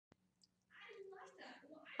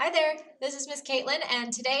Hi there, this is Miss Caitlin,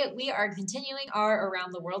 and today we are continuing our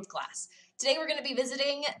Around the World class. Today we're going to be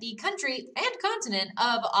visiting the country and continent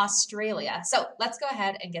of Australia. So let's go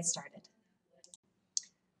ahead and get started.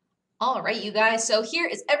 All right, you guys, so here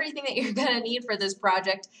is everything that you're going to need for this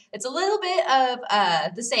project. It's a little bit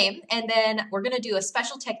of the same, and then we're going to do a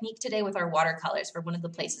special technique today with our watercolors for one of the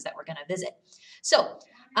places that we're going to visit. So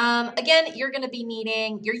again, you're going to be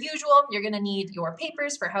needing your usual. You're going to need your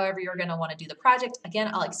papers for however you're going to want to do the project. Again,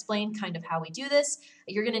 I'll explain kind of how we do this.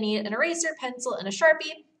 You're going to need an eraser, pencil, and a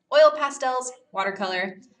Sharpie, oil pastels,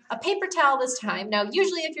 watercolor, a paper towel this time. Now,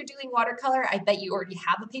 usually if you're doing watercolor, I bet you already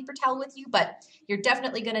have a paper towel with you, but you're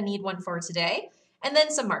definitely going to need one for today, and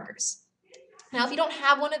then some markers. Now, if you don't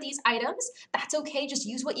have one of these items, that's okay. Just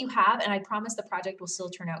use what you have, and I promise the project will still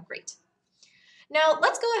turn out great. Now,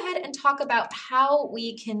 let's go ahead and talk about how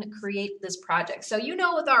we can create this project. So you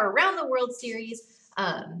know with our Around the World series,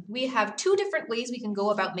 we have two different ways we can go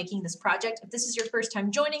about making this project. If this is your first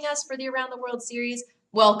time joining us for the Around the World series,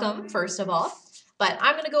 welcome, first of all. But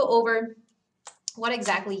I'm going to go over what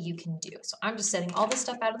exactly you can do. So I'm just setting all this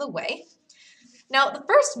stuff out of the way. Now, the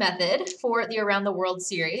first method for the Around the World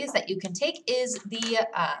series that you can take is the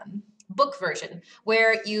book version,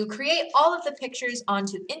 where you create all of the pictures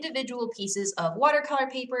onto individual pieces of watercolor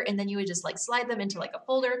paper, and then you would just like slide them into like a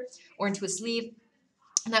folder or into a sleeve,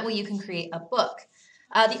 and that way you can create a book.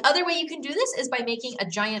 The other way you can do this is by making a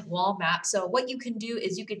giant wall map. So what you can do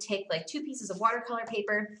is you could take like two pieces of watercolor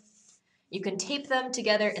paper, you can tape them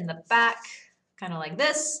together in the back, kind of like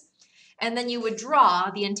this, and then you would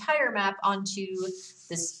draw the entire map onto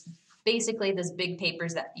this, basically this big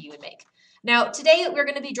papers that you would make. Now, today we're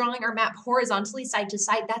going to be drawing our map horizontally, side to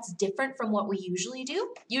side. That's different from what we usually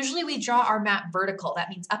do. Usually we draw our map vertical. That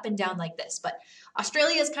means up and down like this, but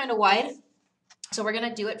Australia is kind of wide, so we're going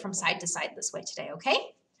to do it from side to side this way today, okay?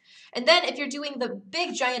 And then if you're doing the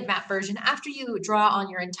big giant map version, after you draw on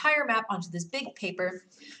your entire map onto this big paper,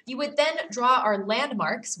 you would then draw our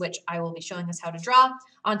landmarks, which I will be showing us how to draw,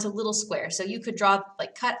 onto little squares. So you could draw,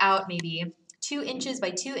 like cut out maybe 2 inches by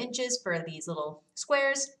 2 inches for these little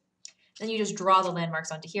squares. Then you just draw the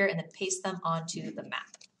landmarks onto here and then paste them onto the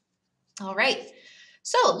map. All right,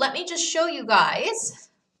 so let me just show you guys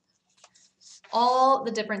all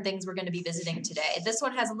the different things we're going to be visiting today. This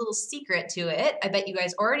one has a little secret to it. I bet you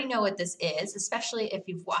guys already know what this is, especially if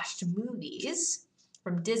you've watched movies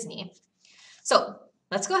from Disney. So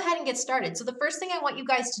let's go ahead and get started. So the first thing I want you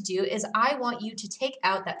guys to do is I want you to take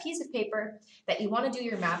out that piece of paper that you want to do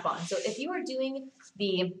your map on. So if you are doing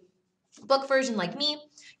the book version like me,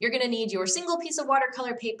 you're going to need your single piece of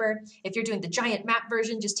watercolor paper. If you're doing the giant map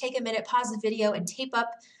version, just take a minute, pause the video, and tape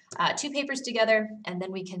up 2 papers together, and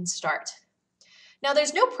then we can start. Now,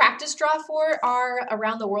 there's no practice draw for our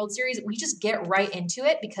Around the World series. We just get right into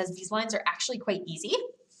it because these lines are actually quite easy.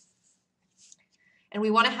 And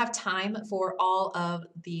we want to have time for all of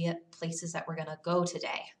the places that we're going to go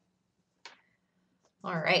today.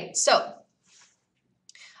 All right, so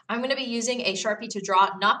I'm going to be using a Sharpie to draw,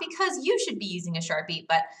 not because you should be using a Sharpie,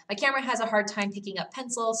 but my camera has a hard time picking up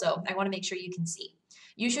pencil, so I want to make sure you can see.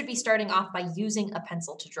 You should be starting off by using a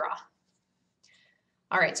pencil to draw.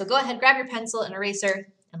 All right, so go ahead, grab your pencil and eraser,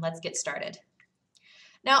 and let's get started.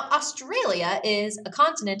 Now, Australia is a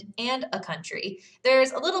continent and a country.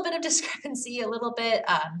 There's a little bit of discrepancy, a little bit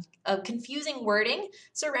of confusing wording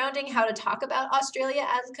surrounding how to talk about Australia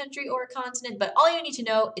as a country or a continent, but all you need to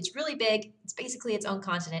know, it's really big. It's basically its own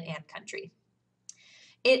continent and country.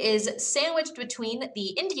 It is sandwiched between the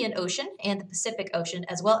Indian Ocean and the Pacific Ocean,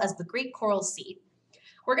 as well as the Great Coral Sea.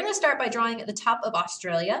 We're going to start by drawing at the top of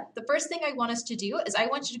Australia. The first thing I want us to do is I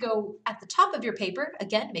want you to go at the top of your paper.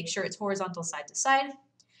 Again, make sure it's horizontal side to side.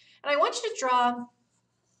 And I want you to draw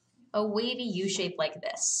a wavy U shape like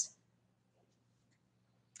this.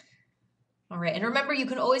 All right, and remember you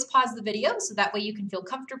can always pause the video so that way you can feel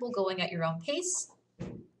comfortable going at your own pace.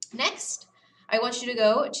 Next, I want you to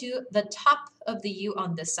go to the top of the U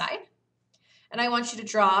on this side. And I want you to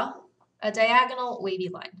draw a diagonal wavy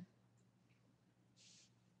line.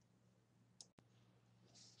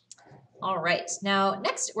 All right, now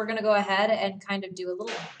next we're gonna go ahead and kind of do a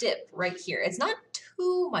little dip right here. It's not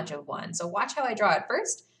too much of one, so watch how I draw it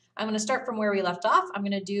first. I'm gonna start from where we left off. I'm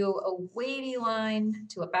gonna do a wavy line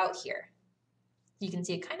to about here. You can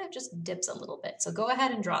see it kind of just dips a little bit, so go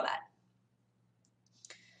ahead and draw that.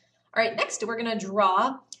 All right, next we're gonna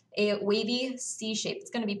draw a wavy C shape.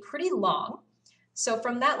 It's gonna be pretty long. So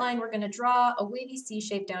from that line, we're gonna draw a wavy C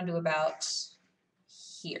shape down to about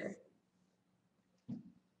here.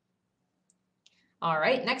 All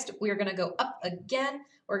right, next we are going to go up again.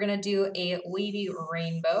 We're going to do a wavy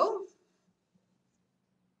rainbow.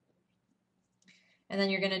 And then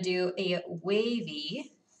you're going to do a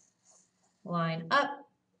wavy line up.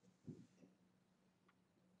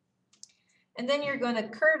 And then you're going to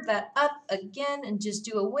curve that up again and just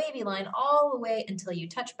do a wavy line all the way until you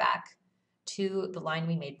touch back to the line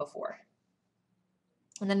we made before.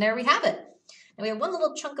 And then there we have it. And we have one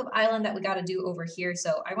little chunk of island that we got to do over here.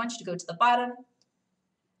 So I want you to go to the bottom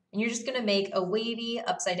and you're just going to make a wavy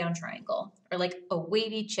upside down triangle or like a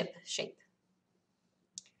wavy chip shape.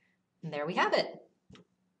 And there we have it.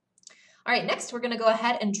 All right, next we're going to go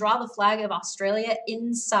ahead and draw the flag of Australia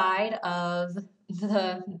inside of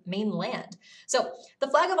the mainland. So the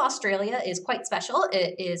flag of Australia is quite special.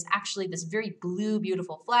 It is actually this very blue,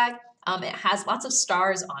 beautiful flag. It has lots of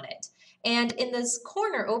stars on it. And in this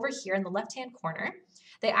corner over here in the left-hand corner,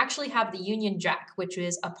 they actually have the Union Jack, which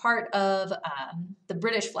is a part of the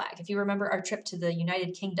British flag, if you remember our trip to the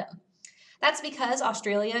United Kingdom. That's because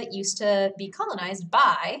Australia used to be colonized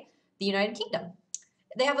by the United Kingdom.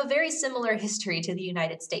 They have a very similar history to the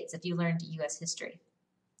United States if you learned US history.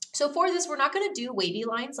 So for this, we're not going to do wavy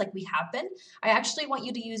lines like we have been. I actually want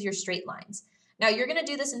you to use your straight lines. Now you're going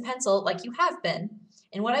to do this in pencil like you have been.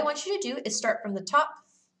 And what I want you to do is start from the top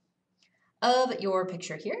of your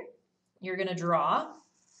picture here. You're going to draw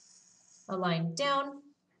a line down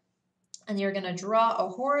and you're going to draw a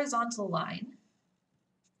horizontal line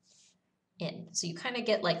in. So you kind of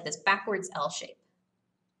get like this backwards L shape.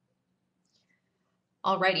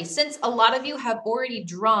 Alrighty, since a lot of you have already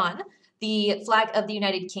drawn the flag of the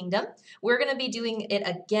United Kingdom, we're going to be doing it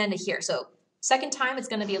again here. So second time, it's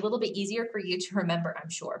going to be a little bit easier for you to remember, I'm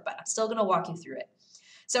sure, but I'm still going to walk you through it.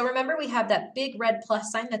 So remember, we have that big red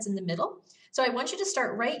plus sign that's in the middle. So I want you to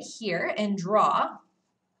start right here and draw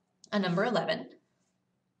a number 11.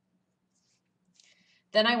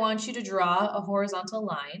 Then I want you to draw a horizontal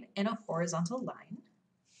line and a horizontal line.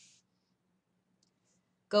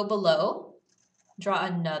 Go below, draw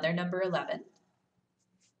another number 11.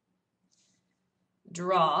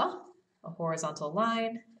 Draw a horizontal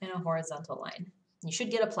line and a horizontal line. You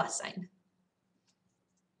should get a plus sign.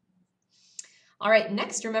 All right,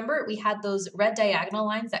 next, remember we had those red diagonal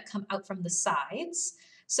lines that come out from the sides.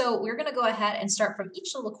 So we're going to go ahead and start from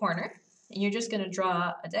each little corner, and you're just going to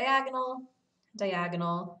draw a diagonal,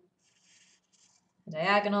 diagonal, a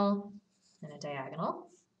diagonal, and a diagonal.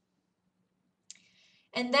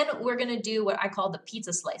 And then we're going to do what I call the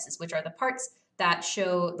pizza slices, which are the parts that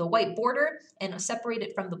show the white border and separate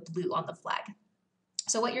it from the blue on the flag.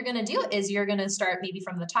 So what you're going to do is you're going to start maybe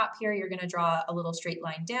from the top here. You're going to draw a little straight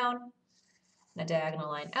line down and a diagonal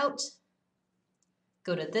line out.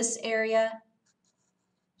 Go to this area,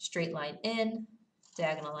 straight line in,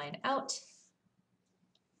 diagonal line out.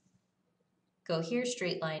 Go here,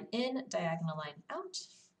 straight line in, diagonal line out.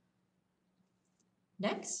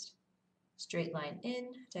 Next, straight line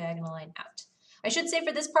in, diagonal line out. I should say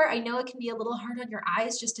for this part, I know it can be a little hard on your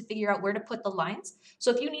eyes just to figure out where to put the lines. So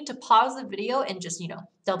if you need to pause the video and just,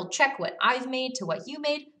 double check what I've made to what you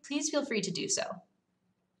made, please feel free to do so.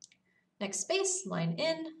 Next space, line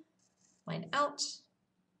in, line out,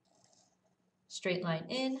 straight line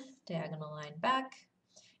in, diagonal line back.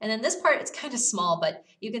 And then this part, it's kind of small, but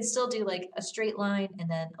you can still do like a straight line and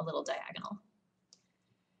then a little diagonal.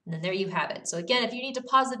 And then there you have it. So again, if you need to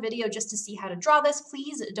pause the video just to see how to draw this,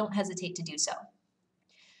 please don't hesitate to do so.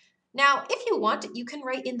 Now, if you want, you can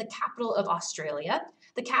write in the capital of Australia.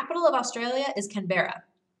 The capital of Australia is Canberra,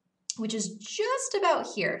 which is just about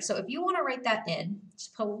here. So if you want to write that in,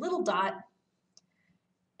 just put a little dot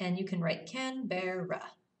and you can write Canberra.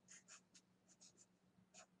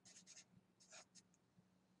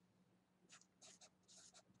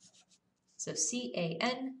 So C-A-N-B-E-R-R-A.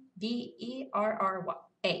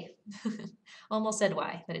 Almost said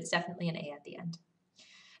Y, but it's definitely an A at the end.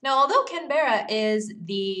 Now, although Canberra is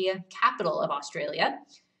the capital of Australia,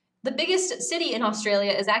 the biggest city in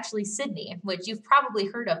Australia is actually Sydney, which you've probably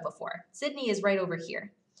heard of before. Sydney is right over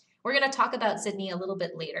here. We're going to talk about Sydney a little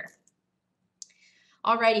bit later.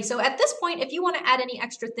 Alrighty, so at this point, if you want to add any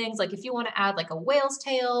extra things, like if you want to add like a whale's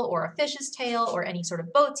tail or a fish's tail or any sort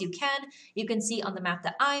of boats, you can. You can see on the map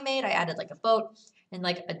that I made, I added like a boat and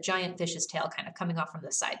like a giant fish's tail kind of coming off from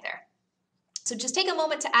the side there. So just take a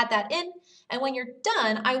moment to add that in, and when you're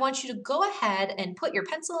done, I want you to go ahead and put your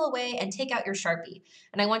pencil away and take out your Sharpie.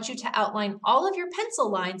 And I want you to outline all of your pencil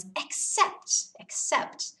lines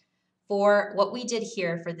except for what we did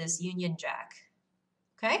here for this Union Jack,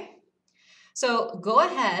 okay? So go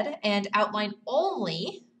ahead and outline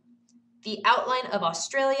only the outline of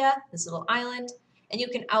Australia, this little island, and you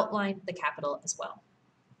can outline the capital as well.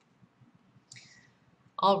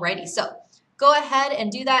 Alrighty, so go ahead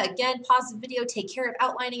and do that. Again, pause the video, take care of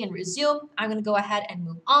outlining and resume. I'm going to go ahead and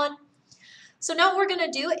move on. So now what we're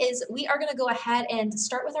gonna do is we are gonna go ahead and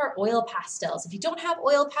start with our oil pastels. If you don't have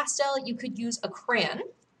oil pastel, you could use a crayon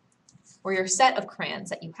or your set of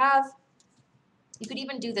crayons that you have. You could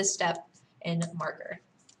even do this step in marker.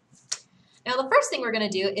 Now the first thing we're gonna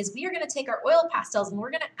do is we are gonna take our oil pastels and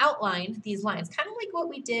we're gonna outline these lines, kind of like what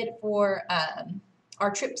we did for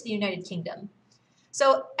our trip to the United Kingdom.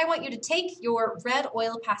 So I want you to take your red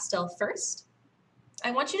oil pastel first.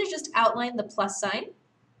 I want you to just outline the plus sign.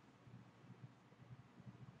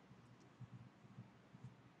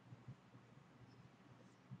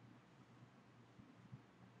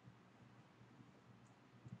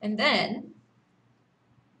 And then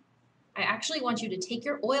I actually want you to take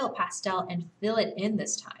your oil pastel and fill it in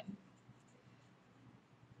this time.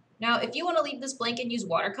 Now, if you want to leave this blank and use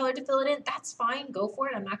watercolor to fill it in, that's fine, go for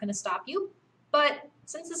it, I'm not going to stop you. But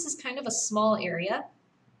since this is kind of a small area,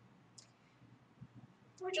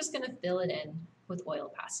 we're just going to fill it in with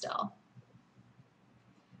oil pastel.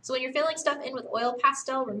 So when you're filling stuff in with oil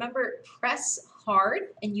pastel, remember, press hard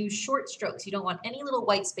and use short strokes. You don't want any little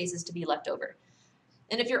white spaces to be left over.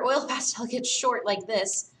 And if your oil pastel gets short like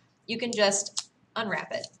this, you can just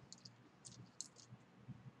unwrap it.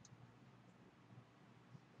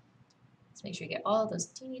 Let's make sure you get all those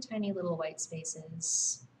teeny tiny little white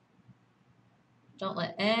spaces. Don't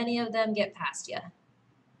let any of them get past you.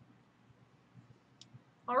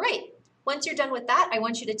 All right, once you're done with that, I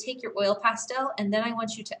want you to take your oil pastel and then I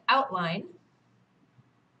want you to outline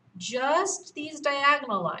just these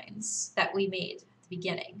diagonal lines that we made at the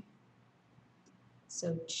beginning.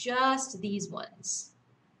 So just these ones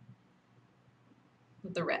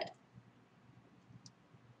with the red.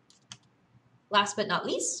 Last but not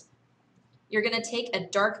least, you're going to take a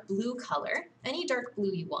dark blue color, any dark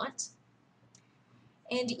blue you want,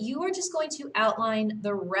 and you are just going to outline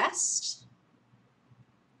the rest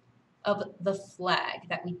of the flag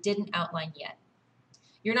that we didn't outline yet.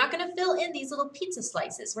 You're not going to fill in these little pizza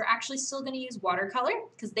slices. We're actually still going to use watercolor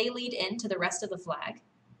because they lead into the rest of the flag.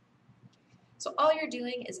 So all you're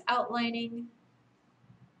doing is outlining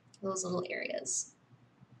those little areas.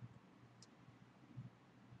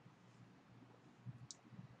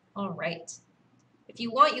 All right. If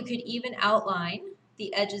you want, you could even outline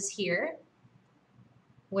the edges here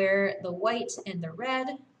where the white and the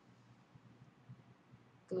red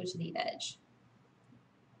go to the edge.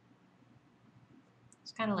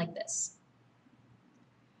 It's kind of like this.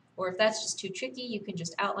 Or if that's just too tricky, you can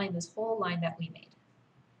just outline this whole line that we made.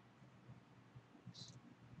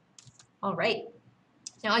 All right.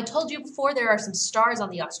 Now I told you before there are some stars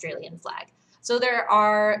on the Australian flag. So there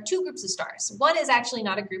are two groups of stars. One is actually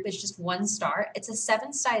not a group, it's just one star. It's a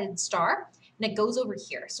seven-sided star and it goes over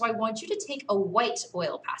here. So I want you to take a white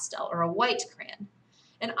oil pastel or a white crayon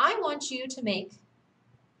and I want you to make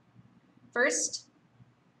first,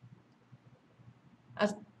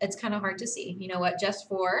 it's kind of hard to see. You know what, just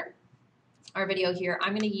for our video here,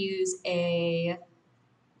 I'm gonna use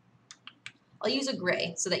I'll use a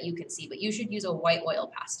gray so that you can see, but you should use a white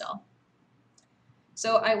oil pastel.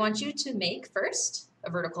 So I want you to make first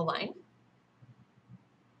a vertical line.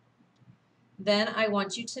 Then I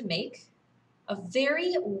want you to make a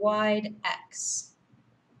very wide X.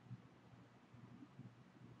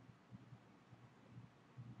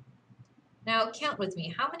 Now count with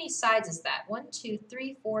me. How many sides is that? 1, 2,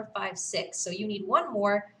 3, 4, 5, 6. So you need one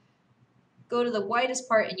more. Go to the widest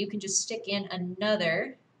part and you can just stick in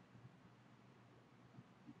another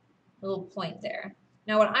little point there.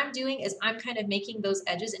 Now what I'm doing is I'm kind of making those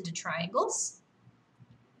edges into triangles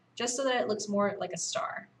just so that it looks more like a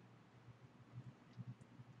star.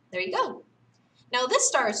 There you go. Now this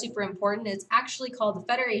star is super important. It's actually called the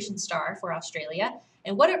Federation Star for Australia.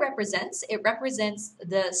 And what it represents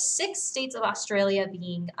the 6 states of Australia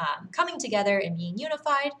being coming together and being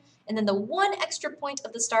unified. And then the one extra point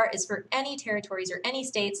of the star is for any territories or any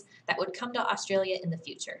states that would come to Australia in the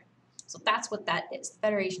future. So that's what that is, the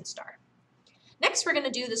Federation Star. Next, we're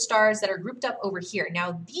going to do the stars that are grouped up over here.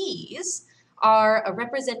 Now, these are a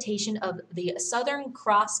representation of the Southern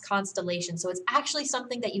Cross constellation. So it's actually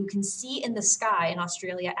something that you can see in the sky in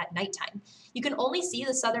Australia at nighttime. You can only see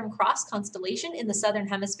the Southern Cross constellation in the Southern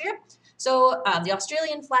Hemisphere. So the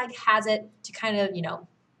Australian flag has it to kind of,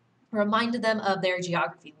 remind them of their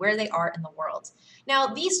geography, where they are in the world. Now,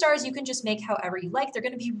 these stars you can just make however you like. They're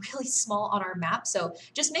going to be really small on our map, so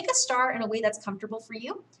just make a star in a way that's comfortable for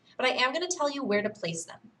you. But I am going to tell you where to place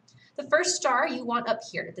them. The first star you want up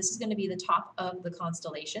here. This is going to be the top of the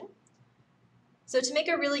constellation. So to make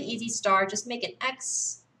a really easy star, just make an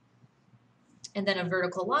X and then a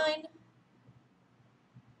vertical line.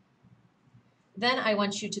 Then I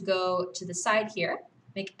want you to go to the side here,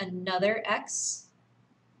 make another X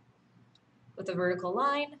with a vertical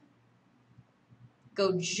line.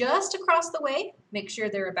 Go just across the way, make sure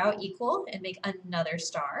they're about equal, and make another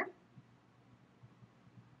star.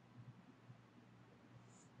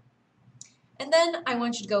 And then I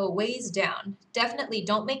want you to go a ways down. Definitely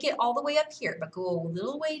don't make it all the way up here, but go a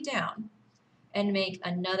little way down and make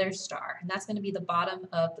another star. And that's going to be the bottom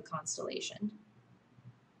of the constellation.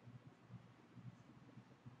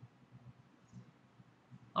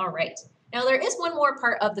 All right. Now there is one more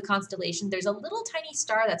part of the constellation. There's a little tiny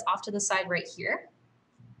star that's off to the side right here.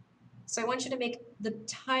 So I want you to make the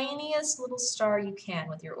tiniest little star you can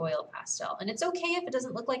with your oil pastel. And it's okay if it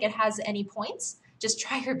doesn't look like it has any points. Just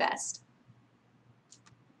try your best.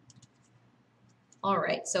 All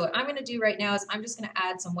right, so what I'm going to do right now is I'm just going to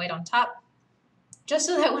add some white on top, just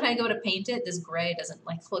so that when I go to paint it, this gray doesn't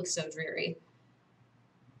look so dreary.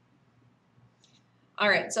 All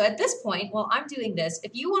right, so at this point, while I'm doing this,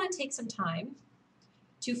 if you want to take some time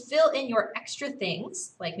to fill in your extra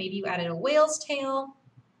things, like maybe you added a whale's tail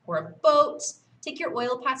or a boat, take your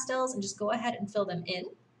oil pastels and just go ahead and fill them in.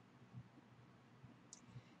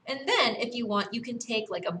 And then if you want, you can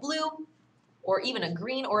take like a blue or even a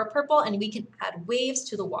green or a purple, and we can add waves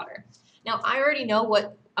to the water. Now, I already know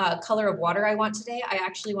what color of water I want today. I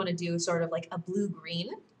actually want to do sort of like a blue-green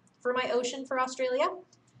for my ocean for Australia.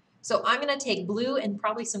 So I'm going to take blue and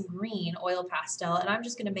probably some green oil pastel, and I'm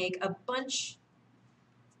just going to make a bunch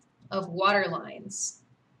of water lines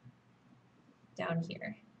down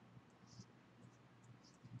here.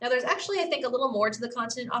 Now, there's actually, I think, a little more to the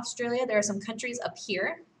continent Australia. There are some countries up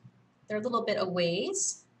here. They're a little bit away,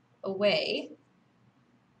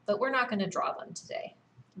 but we're not going to draw them today.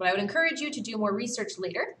 But I would encourage you to do more research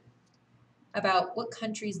later about what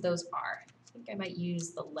countries those are. I think I might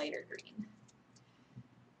use the lighter green.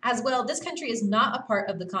 As well, this country is not a part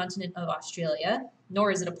of the continent of Australia,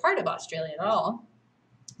 nor is it a part of Australia at all.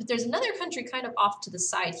 But there's another country kind of off to the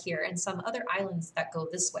side here and some other islands that go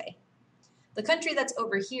this way. The country that's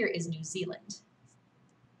over here is New Zealand.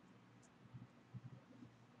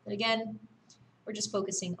 But again, we're just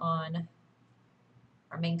focusing on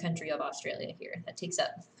our main country of Australia here. That takes up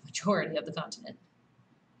the majority of the continent.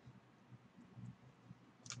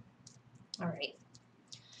 All right.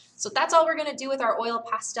 So that's all we're going to do with our oil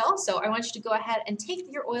pastel. So I want you to go ahead and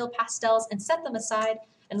take your oil pastels and set them aside,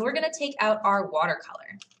 and we're going to take out our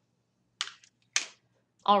watercolor.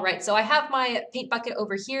 All right, so I have my paint bucket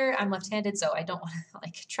over here. I'm left-handed, so I don't want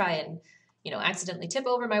to try and accidentally tip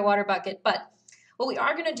over my water bucket, but what we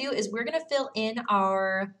are going to do is we're going to fill in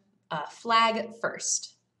our flag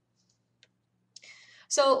first.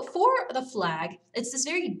 So for the flag, it's this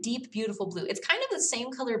very deep, beautiful blue. It's kind of the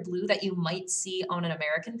same color blue that you might see on an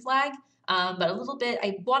American flag, but a little bit,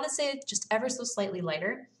 I want to say just ever so slightly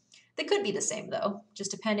lighter. They could be the same though,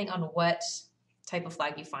 just depending on what type of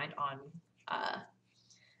flag you find on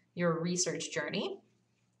your research journey.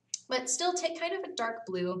 But still take kind of a dark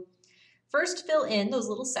blue. First, fill in those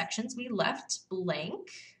little sections we left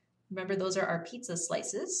blank. Remember, those are our pizza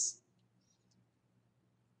slices.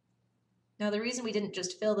 Now, the reason we didn't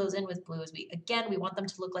just fill those in with blue is we want them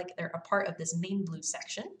to look like they're a part of this main blue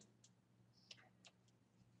section.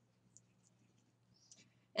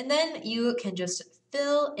 And then you can just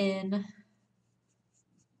fill in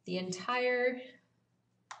the entire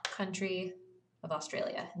country of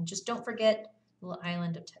Australia. And just don't forget the little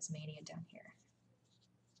island of Tasmania down here.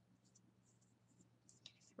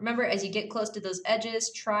 Remember, as you get close to those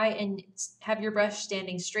edges, try and have your brush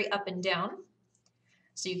standing straight up and down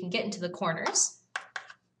so you can get into the corners.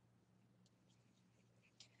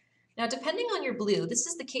 Now, depending on your blue, this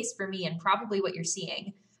is the case for me and probably what you're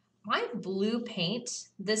seeing. My blue paint,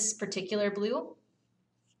 this particular blue,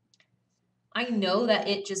 I know that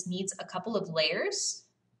it just needs a couple of layers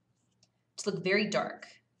to look very dark.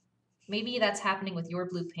 Maybe that's happening with your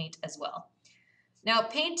blue paint as well. Now,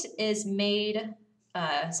 paint is made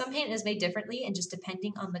some paint is made differently, and just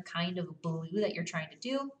depending on the kind of blue that you're trying to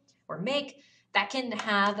do or make, that can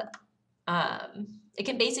have, it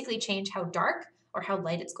can basically change how dark or how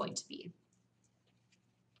light it's going to be.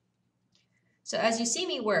 So as you see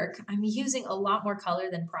me work, I'm using a lot more color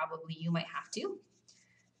than probably you might have to.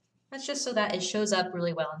 That's just so that it shows up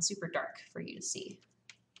really well and super dark for you to see.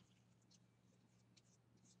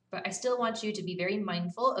 But I still want you to be very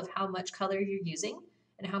mindful of how much color you're using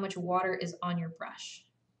and how much water is on your brush.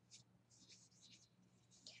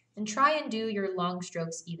 And try and do your long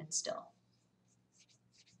strokes even still.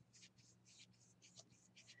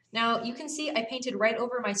 Now you can see I painted right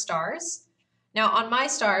over my stars. Now on my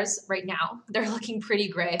stars right now, they're looking pretty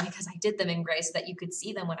gray because I did them in gray so that you could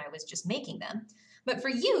see them when I was just making them. But for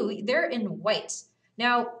you, they're in white.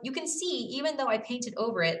 Now, you can see, even though I painted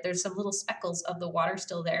over it, there's some little speckles of the water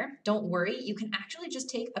still there. Don't worry, you can actually just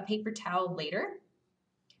take a paper towel later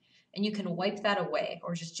and you can wipe that away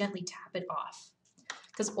or just gently tap it off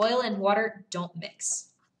because oil and water don't mix.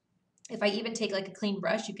 If I even take like a clean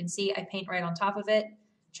brush, you can see I paint right on top of it.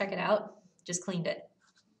 Check it out, just cleaned it.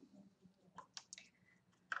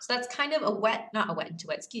 So that's kind of a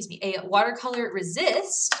a watercolor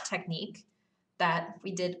resist technique that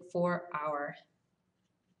we did for our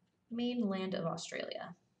mainland of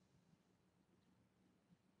Australia.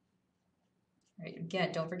 All right,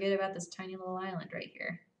 again, don't forget about this tiny little island right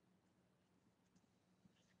here.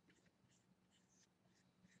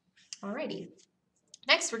 Alrighty.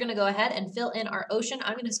 Next, we're gonna go ahead and fill in our ocean.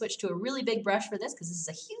 I'm gonna switch to a really big brush for this because this is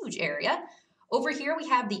a huge area. Over here, we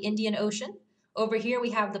have the Indian Ocean. Over here, we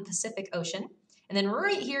have the Pacific Ocean. And then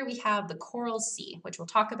right here, we have the Coral Sea, which we'll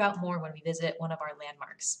talk about more when we visit one of our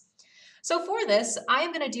landmarks. So for this, I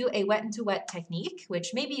am gonna do a wet into wet technique,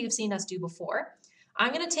 which maybe you've seen us do before.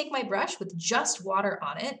 I'm gonna take my brush with just water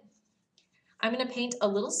on it. I'm gonna paint a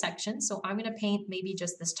little section. So I'm gonna paint maybe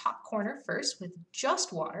just this top corner first with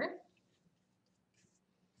just water.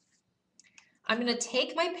 I'm gonna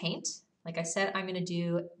take my paint. Like I said, I'm gonna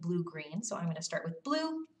do blue-green. So I'm gonna start with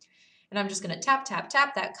blue and I'm just gonna tap, tap,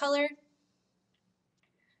 tap that color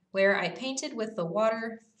where I painted with the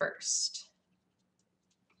water first.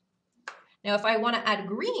 Now, if I wanna add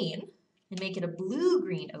green and make it a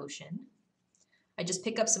blue-green ocean, I just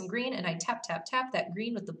pick up some green and I tap, tap, tap that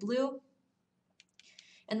green with the blue.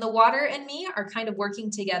 And the water and me are kind of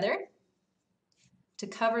working together to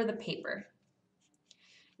cover the paper.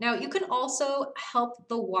 Now you can also help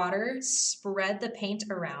the water spread the paint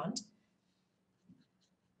around.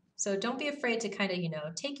 So don't be afraid to kind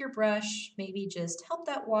of, take your brush, maybe just help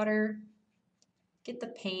that water get the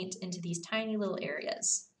paint into these tiny little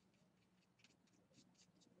areas.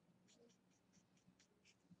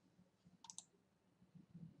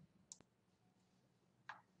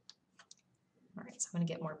 All right, so I'm gonna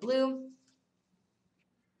get more blue.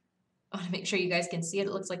 I want to make sure you guys can see it.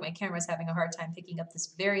 It looks like my camera's having a hard time picking up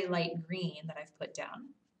this very light green that I've put down.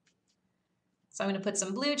 So I'm going to put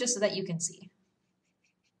some blue just so that you can see.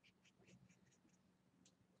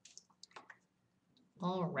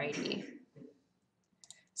 Alrighty.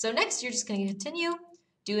 So next you're just going to continue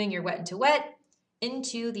doing your wet into wet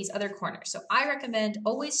into these other corners. So I recommend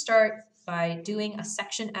always start by doing a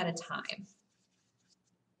section at a time.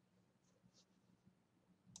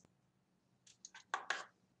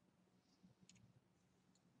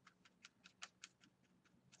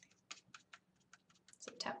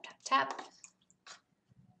 So tap, tap, tap.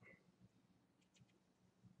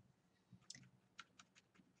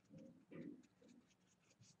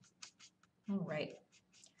 All right.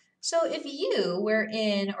 So if you were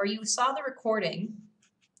in or you saw the recording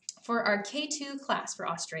for our K2 class for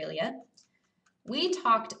Australia, we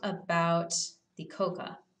talked about the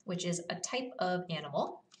koka, which is a type of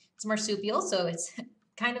animal. It's marsupial, so it's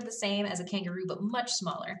kind of the same as a kangaroo, but much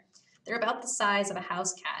smaller. They're about the size of a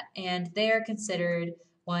house cat, and they're considered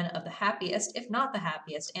one of the happiest, if not the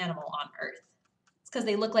happiest, animal on Earth. It's because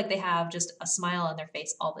they look like they have just a smile on their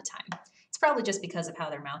face all the time. It's probably just because of how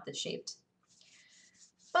their mouth is shaped.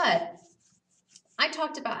 But I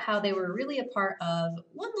talked about how they were really a part of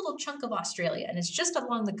one little chunk of Australia, and it's just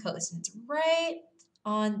along the coast. And it's right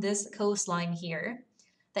on this coastline here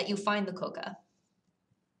that you find the koka.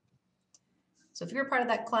 So if you're a part of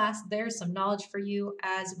that class, there's some knowledge for you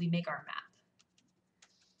as we make our map.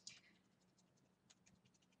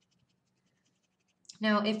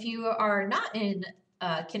 Now, if you are not in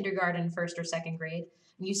kindergarten, first or second grade,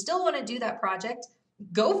 and you still want to do that project,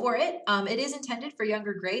 go for it. It is intended for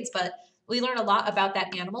younger grades, but we learn a lot about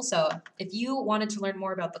that animal. So if you wanted to learn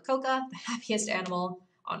more about the koka, the happiest animal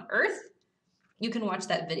on Earth, you can watch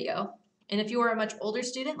that video. And if you are a much older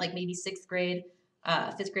student, like maybe 6th grade,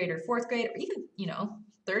 5th grade, or 4th grade, or even,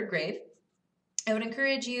 3rd grade, I would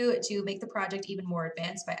encourage you to make the project even more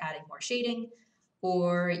advanced by adding more shading,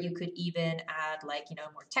 or you could even add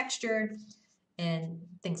more texture and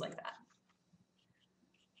things like that.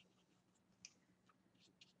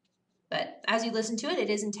 But as you listen to it, it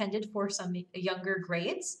is intended for some younger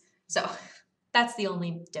grades. So that's the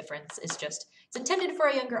only difference. It's intended for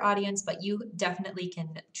a younger audience, but you definitely can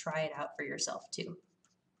try it out for yourself too.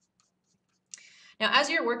 Now, as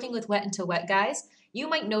you're working with wet into wet, guys, you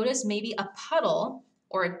might notice maybe a puddle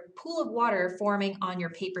or a pool of water forming on your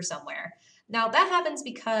paper somewhere. Now that happens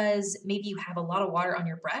because maybe you have a lot of water on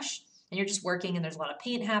your brush and you're just working and there's a lot of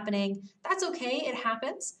paint happening. That's okay, it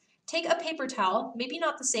happens. Take a paper towel, maybe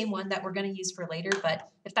not the same one that we're going to use for later, but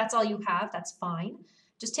if that's all you have, that's fine.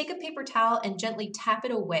 just take a paper towel and gently tap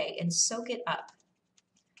it away and soak it up.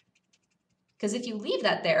 Because if you leave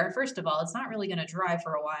that there, first of all, it's not really going to dry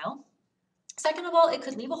for a while. Second of all, it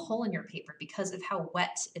could leave a hole in your paper because of how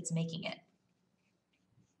wet it's making it.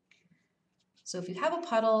 So if you have a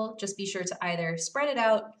puddle, just be sure to either spread it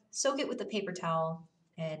out, soak it with the paper towel,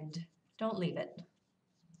 and don't leave it.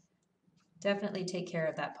 Definitely take care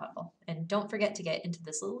of that puddle. And don't forget to get into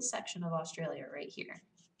this little section of Australia right here.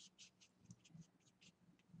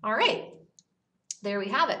 All right, there we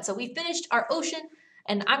have it. So we finished our ocean,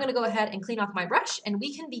 and I'm gonna go ahead and clean off my brush, and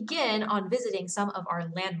we can begin on visiting some of our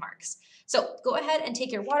landmarks. So go ahead and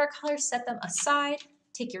take your watercolors, set them aside,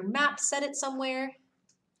 take your map, set it somewhere.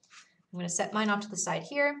 I'm gonna set mine off to the side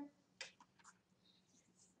here.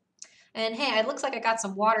 And hey, it looks like I got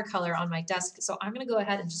some watercolor on my desk, so I'm gonna go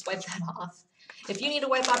ahead and just wipe that off. If you need to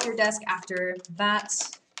wipe off your desk after that,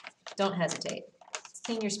 don't hesitate.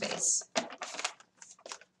 Clean your space.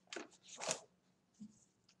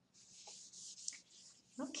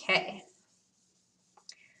 Okay.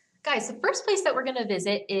 Guys, the first place that we're going to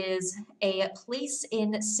visit is a place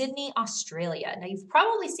in Sydney, Australia. Now, you've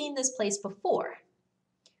probably seen this place before.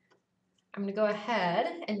 I'm going to go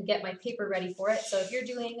ahead and get my paper ready for it. So if you're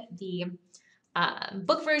doing the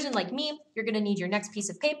book version like me, you're going to need your next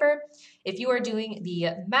piece of paper. If you are doing the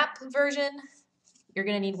map version, you're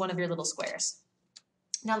going to need one of your little squares.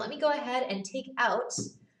 Now, let me go ahead and take out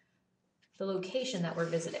the location that we're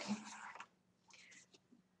visiting.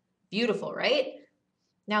 Beautiful, right?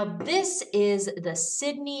 Now, this is the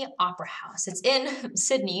Sydney Opera House. It's in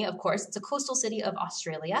Sydney, of course. It's a coastal city of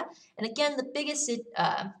Australia. And again, the biggest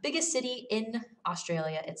city in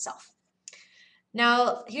Australia itself.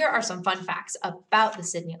 Now, here are some fun facts about the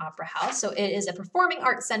Sydney Opera House. So it is a performing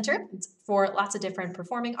arts center. It's for lots of different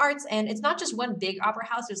performing arts. And it's not just one big opera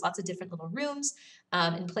house. There's lots of different little rooms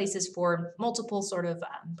and places for multiple sort of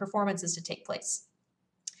performances to take place.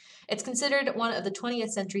 It's considered one of the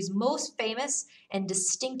 20th century's most famous and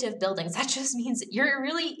distinctive buildings. That just means that you're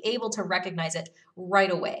really able to recognize it right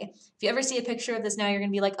away. If you ever see a picture of this now, you're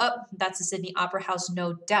going to be like, oh, that's the Sydney Opera House,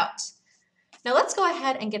 no doubt. Now let's go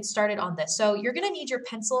ahead and get started on this. So you're going to need your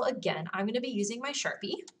pencil again. I'm going to be using my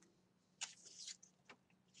Sharpie.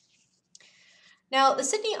 Now the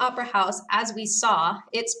Sydney Opera House, as we saw,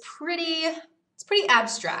 it's pretty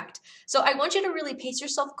abstract. So I want you to really pace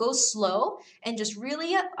yourself, go slow, and just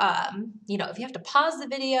really, if you have to pause the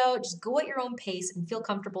video, just go at your own pace and feel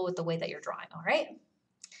comfortable with the way that you're drawing, all right?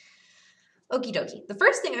 Okie dokie. The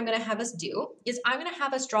first thing I'm going to have us do is I'm going to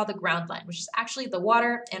have us draw the ground line, which is actually the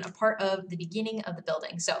water and a part of the beginning of the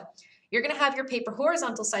building. So you're going to have your paper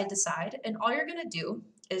horizontal side to side, and all you're going to do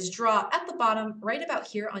is draw at the bottom, right about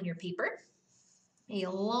here on your paper, a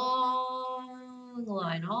long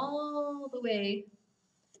line all the way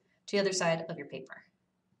to the other side of your paper.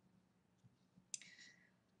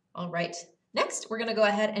 All right, next we're gonna go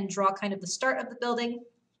ahead and draw kind of the start of the building.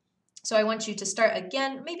 So I want you to start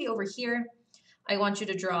again, maybe over here. I want you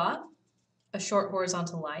to draw a short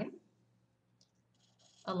horizontal line,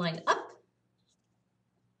 a line up,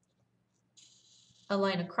 a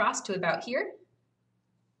line across to about here.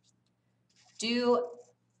 Do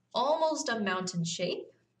almost a mountain shape.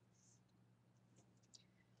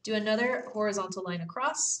 Do another horizontal line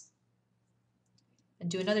across, and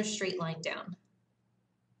do another straight line down.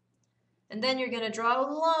 And then you're going to draw a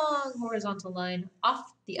long horizontal line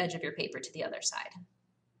off the edge of your paper to the other side.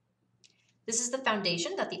 This is the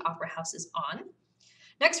foundation that the opera house is on.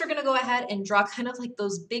 Next, we're going to go ahead and draw kind of like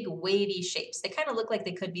those big wavy shapes. They kind of look like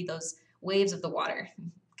they could be those waves of the water,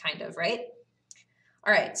 kind of, right?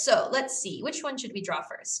 All right, so let's see. Which one should we draw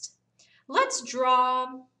first? Let's draw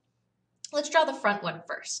the front one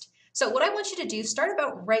first. So what I want you to do, start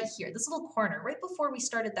about right here, this little corner, right before we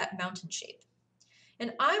started that mountain shape.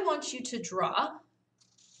 And I want you to draw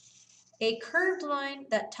a curved line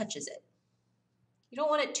that touches it. You don't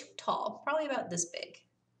want it too tall, probably about this big.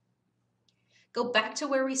 Go back to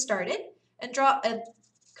where we started and draw a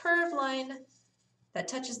curved line that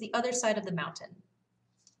touches the other side of the mountain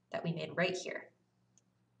that we made right here.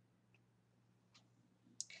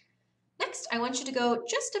 Next, I want you to go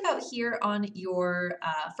just about here on your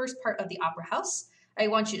first part of the opera house. I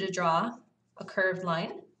want you to draw a curved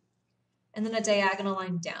line and then a diagonal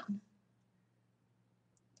line down.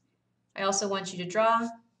 I also want you to draw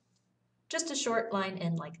just a short line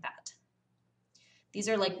in like that. These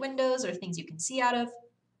are like windows or things you can see out of,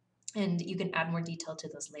 and you can add more detail to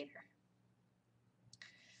those later.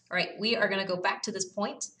 All right, we are going to go back to this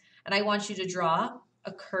point, and I want you to draw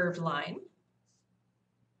a curved line.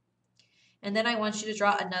 And then I want you to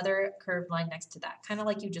draw another curved line next to that, kind of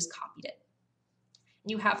like you just copied it.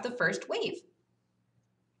 And you have the first wave.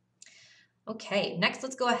 Okay, next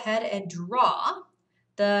let's go ahead and draw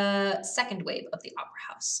the second wave of the opera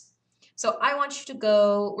house. So I want you to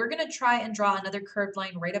go, we're gonna try and draw another curved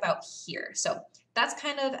line right about here. So that's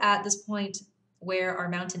kind of at this point where our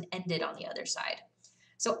mountain ended on the other side.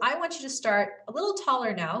 So I want you to start a little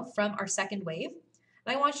taller now from our second wave.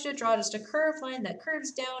 And I want you to draw just a curved line that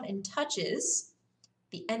curves down and touches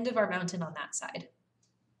the end of our mountain on that side.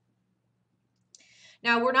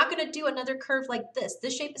 Now we're not going to do another curve like this.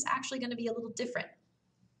 This shape is actually going to be a little different.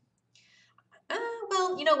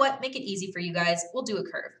 Well, you know what? Make it easy for you guys. We'll do a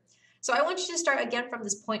curve. So I want you to start again from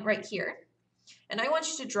this point right here. And I want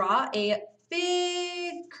you to draw a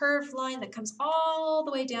big curved line that comes all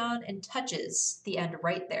the way down and touches the end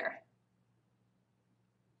right there.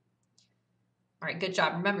 All right, good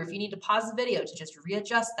job. Remember, if you need to pause the video to just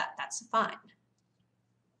readjust that, that's fine.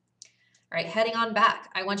 All right, heading on back,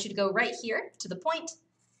 I want you to go right here to the point,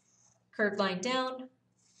 curved line down,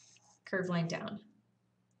 curved line down.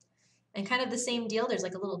 And kind of the same deal, there's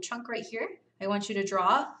like a little chunk right here. I want you to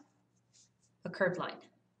draw a curved line.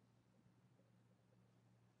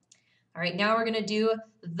 All right, now we're gonna do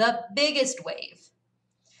the biggest wave.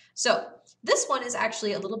 So this one is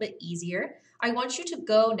actually a little bit easier. I want you to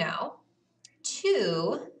go now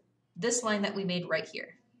to this line that we made right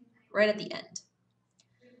here, right at the end.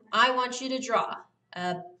 I want you to draw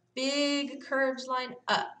a big curved line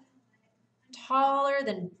up, taller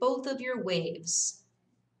than both of your waves,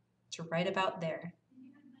 to right about there.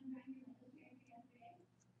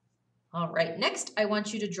 All right, next I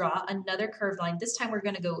want you to draw another curved line. This time we're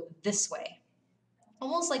gonna go this way,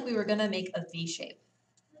 almost like we were gonna make a V shape.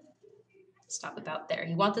 Stop about there.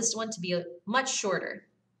 You want this one to be much shorter.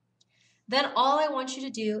 Then all I want you to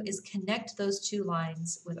do is connect those two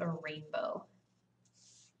lines with a rainbow.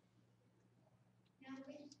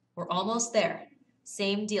 We're almost there.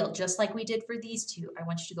 Same deal, just like we did for these two. I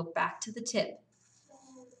want you to go back to the tip.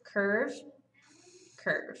 Curve,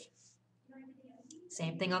 curve.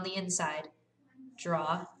 Same thing on the inside.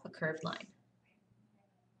 Draw a curved line.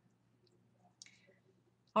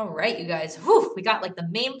 All right, you guys, whew, we got like the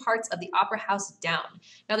main parts of the opera house down.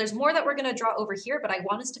 Now there's more that we're gonna draw over here, but I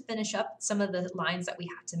want us to finish up some of the lines that we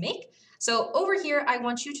have to make. So over here, I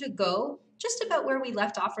want you to go just about where we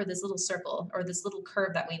left off for this little circle or this little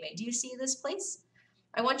curve that we made. Do you see this place?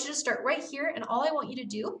 I want you to start right here, and all I want you to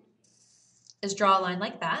do is draw a line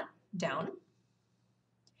like that, down.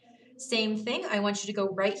 Same thing, I want you to go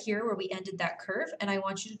right here where we ended that curve, and I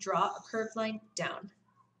want you to draw a curved line down.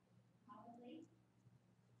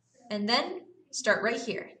 And then start right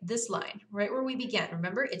here, this line, right where we began.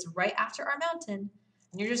 Remember, it's right after our mountain,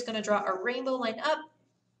 and you're just gonna draw a rainbow line up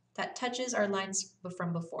that touches our lines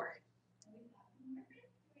from before.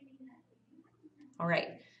 All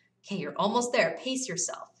right, okay, you're almost there, pace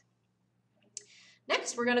yourself.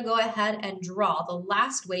 Next, we're gonna go ahead and draw the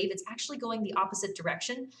last wave. It's actually going the opposite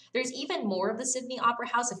direction. There's even more of the Sydney Opera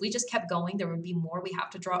House. If we just kept going, there would be more we have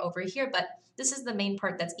to draw over here, but this is the main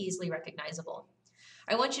part that's easily recognizable.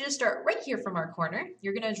 I want you to start right here from our corner.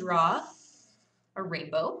 You're gonna draw a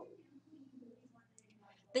rainbow.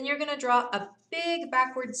 Then you're gonna draw a big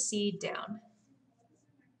backward C down.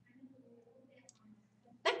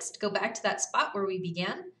 Next, go back to that spot where we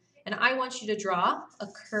began, and I want you to draw a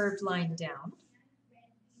curved line down.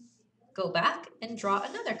 Go back and draw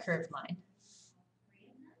another curved line.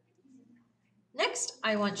 Next,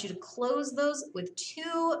 I want you to close those with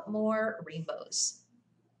two more rainbows.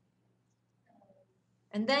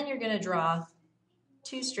 And then you're gonna draw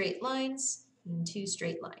two straight lines and two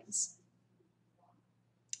straight lines.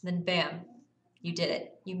 Then bam, you did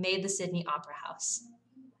it. You made the Sydney Opera House.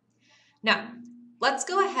 Now, let's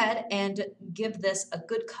go ahead and give this a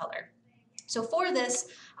good color. So for this,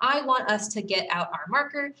 I want us to get out our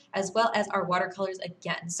marker as well as our watercolors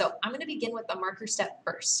again. So I'm gonna begin with the marker step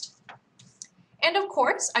first. And of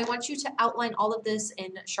course, I want you to outline all of this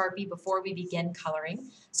in Sharpie before we begin coloring.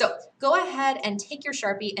 So go ahead and take your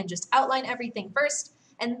Sharpie and just outline everything first,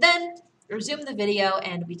 and then resume the video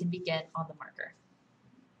and we can begin on the marker.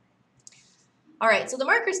 All right, so the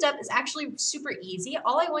marker step is actually super easy.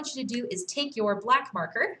 All I want you to do is take your black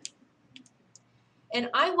marker, and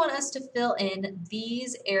I want us to fill in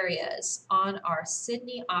these areas on our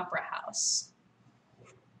Sydney Opera House.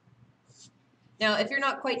 Now, if you're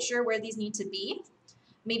not quite sure where these need to be,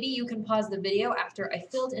 maybe you can pause the video after I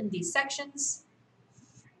filled in these sections.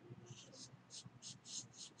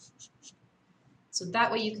 So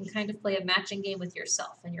that way you can kind of play a matching game with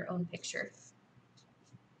yourself and your own picture.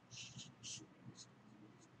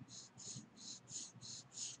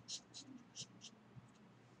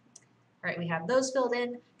 All right, we have those filled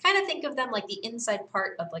in. Kind of think of them like the inside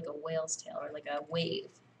part of like a whale's tail or like a wave.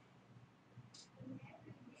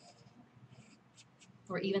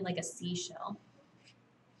 or even like a seashell.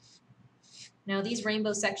 Now these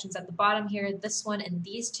rainbow sections at the bottom here, this one and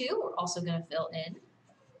these two, we're also going to fill in.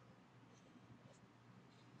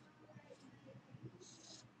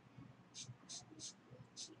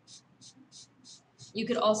 You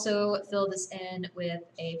could also fill this in with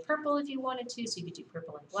a purple if you wanted to, so you could do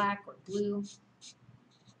purple and black or blue.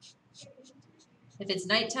 If it's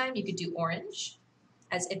nighttime, you could do orange,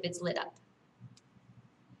 as if it's lit up.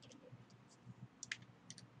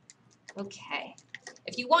 Okay.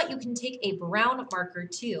 If you want, you can take a brown marker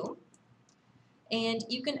too, and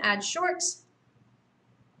you can add short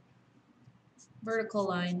vertical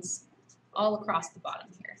lines all across the bottom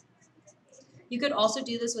here. You could also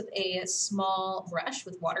do this with a small brush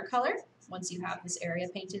with watercolor once you have this area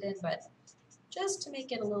painted in, but just to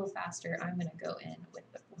make it a little faster, I'm going to go in with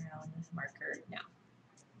the brown marker now.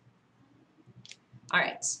 All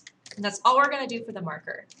right, and that's all we're going to do for the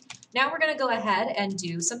marker. Now we're going to go ahead and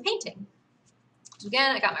do some painting.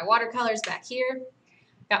 Again, I got my watercolors back here.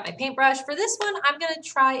 Got my paintbrush. For this one, I'm going to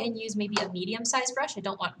try and use maybe a medium-sized brush. I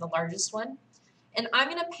don't want the largest one. And I'm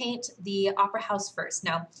going to paint the Opera House first.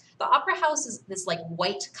 Now, the Opera House is this like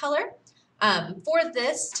white color. For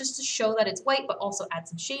this, just to show that it's white, but also add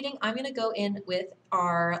some shading, I'm going to go in with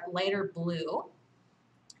our lighter blue.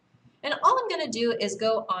 And all I'm going to do is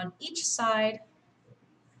go on each side.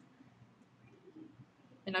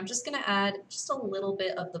 And I'm just going to add just a little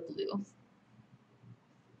bit of the blue.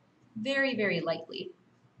 Very, very lightly.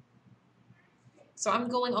 So I'm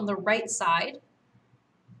going on the right side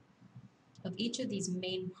of each of these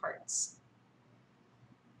main parts.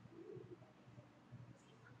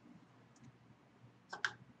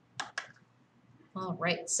 All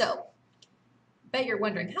right, so I bet you're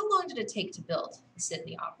wondering, how long did it take to build the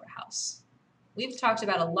Sydney Opera House? We've talked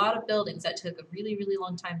about a lot of buildings that took a really, really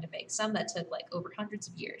long time to make, some that took like over hundreds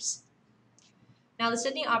of years. Now, the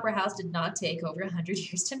Sydney Opera House did not take over 100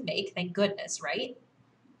 years to make, thank goodness, right?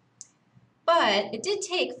 But it did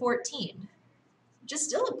take 14, which is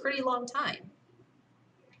still a pretty long time.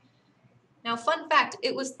 Now, fun fact,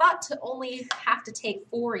 it was thought to only have to take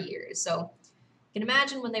 4 years. So you can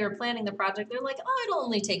imagine when they were planning the project, they're like, oh, it'll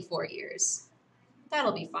only take 4 years.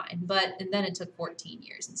 That'll be fine. And then it took 14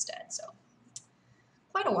 years instead. So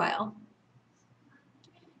quite a while.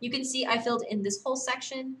 You can see I filled in this whole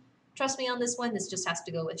section. Trust me on this one, this just has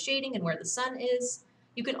to go with shading and where the sun is.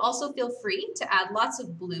 You can also feel free to add lots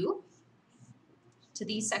of blue to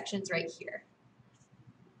these sections right here.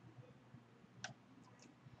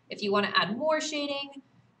 If you want to add more shading,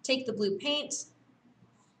 take the blue paint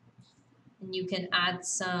and you can add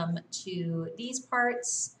some to these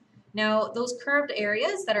parts. Now, those curved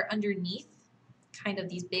areas that are underneath, kind of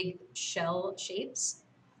these big shell shapes,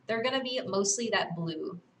 they're going to be mostly that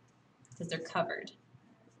blue because they're covered.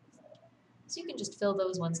 So you can just fill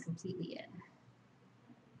those ones completely in.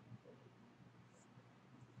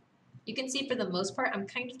 You can see for the most part, I'm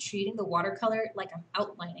kind of treating the watercolor like I'm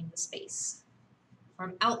outlining the space, or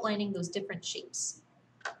I'm outlining those different shapes.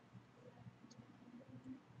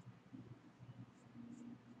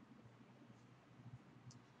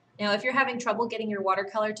 Now, if you're having trouble getting your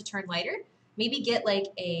watercolor to turn lighter, maybe get like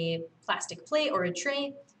a plastic plate or a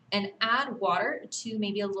tray and add water to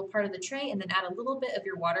maybe a little part of the tray and then add a little bit of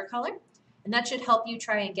your watercolor. And that should help you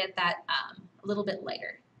try and get that a little bit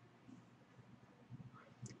lighter.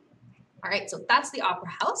 All right, so that's the Opera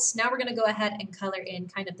House. Now we're gonna go ahead and color in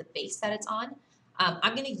kind of the base that it's on.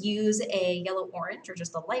 I'm gonna use a yellow-orange or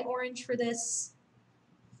just a light orange for this.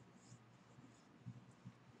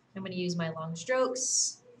 I'm gonna use my long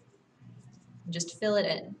strokes and just fill it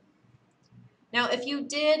in. Now, if you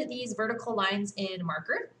did these vertical lines in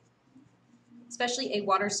marker, especially a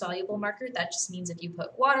water-soluble marker, that just means if you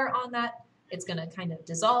put water on that, it's gonna kind of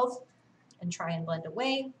dissolve and try and blend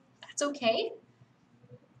away. That's okay.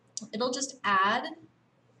 It'll just add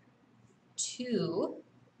to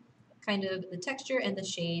kind of the texture and the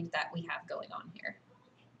shade that we have going on here.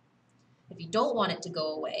 If you don't want it to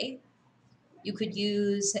go away, you could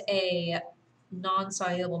use a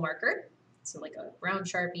non-soluble marker, so like a brown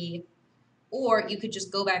Sharpie, or you could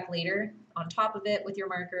just go back later on top of it with your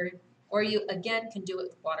marker, or you again can do it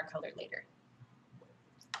with watercolor later.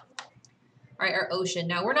 All right, our ocean.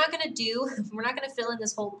 Now we're not gonna fill in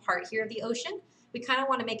this whole part here of the ocean. We kind of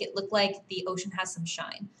want to make it look like the ocean has some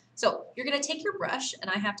shine. So you're going to take your brush,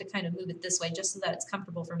 and I have to kind of move it this way just so that it's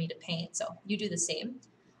comfortable for me to paint. So you do the same.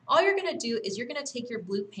 All you're going to do is you're going to take your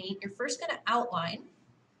blue paint. You're first going to outline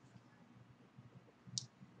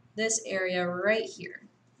this area right here,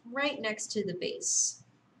 right next to the base.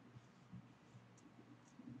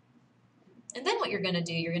 And then what you're going to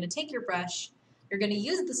do, you're going to take your brush You're going to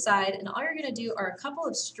use the side, and all you're going to do are a couple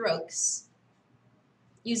of strokes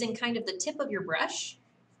using kind of the tip of your brush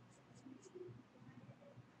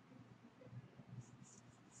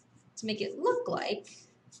to make it look like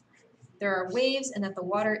there are waves and that the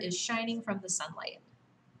water is shining from the sunlight.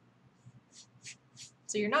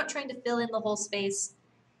 So you're not trying to fill in the whole space.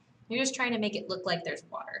 You're just trying to make it look like there's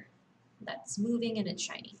water that's moving and it's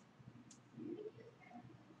shiny.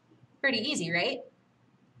 Pretty easy, right?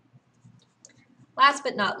 Last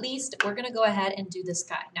but not least, we're going to go ahead and do the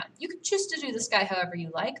sky. Now, you can choose to do the sky however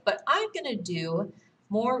you like, but I'm going to do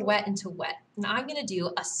more wet into wet. And I'm going to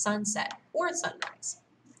do a sunset or a sunrise.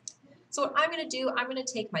 So what I'm going to do, I'm going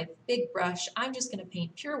to take my big brush. I'm just going to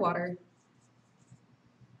paint pure water.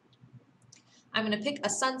 I'm going to pick a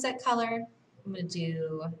sunset color. I'm going to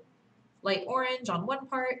do light orange on one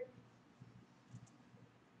part.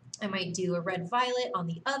 I might do a red violet on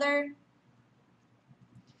the other.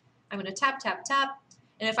 I'm going to tap, tap, tap.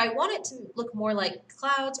 And if I want it to look more like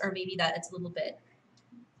clouds, or maybe that it's a little bit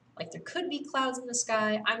like there could be clouds in the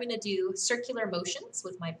sky, I'm going to do circular motions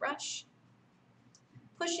with my brush,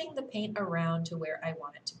 pushing the paint around to where I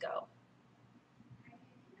want it to go.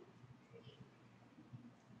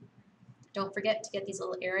 Don't forget to get these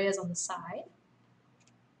little areas on the side.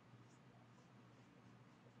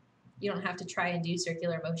 You don't have to try and do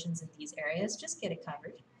circular motions in these areas, just get it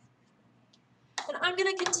covered. And I'm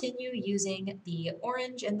going to continue using the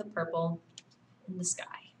orange and the purple in the sky.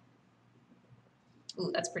 Ooh,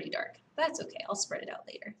 that's pretty dark. That's okay, I'll spread it out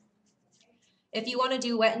later. If you want to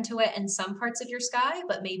do wet into wet in some parts of your sky,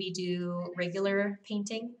 but maybe do regular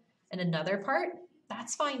painting in another part,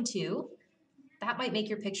 that's fine too. That might make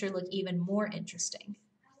your picture look even more interesting.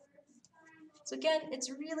 So again, it's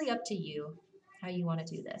really up to you how you want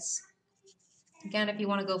to do this. Again, if you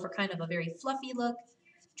want to go for kind of a very fluffy look,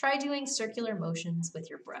 try doing circular motions with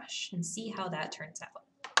your brush and see how that turns out.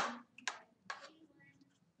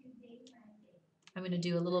 I'm going to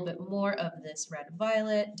do a little bit more of this red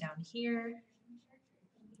violet down here,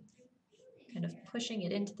 kind of pushing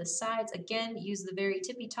it into the sides. Again, use the very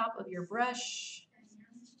tippy top of your brush.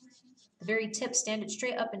 The very tip, stand it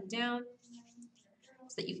straight up and down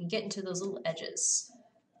so that you can get into those little edges.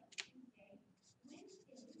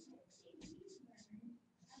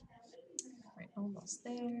 Right, almost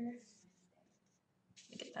there.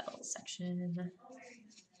 Get that little section.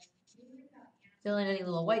 Fill in any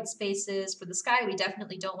little white spaces. For the sky, we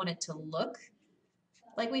definitely don't want it to look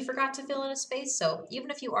like we forgot to fill in a space. So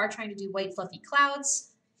even if you are trying to do white fluffy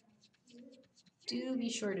clouds, do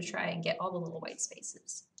be sure to try and get all the little white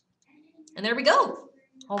spaces. And there we go,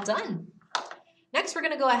 all done. Next, we're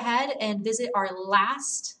gonna go ahead and visit our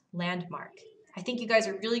last landmark. I think you guys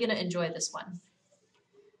are really gonna enjoy this one.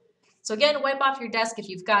 So again, wipe off your desk if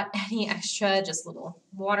you've got any extra, just little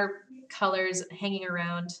watercolors hanging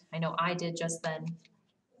around. I know I did just then.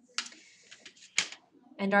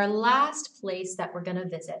 And our last place that we're gonna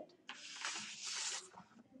visit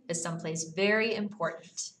is someplace very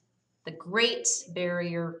important, the Great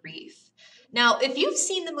Barrier Reef. Now, if you've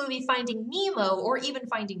seen the movie Finding Nemo or even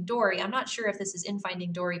Finding Dory, I'm not sure if this is in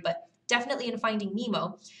Finding Dory, but definitely in Finding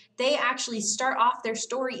Nemo, they actually start off their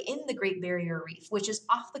story in the Great Barrier Reef, which is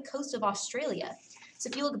off the coast of Australia. So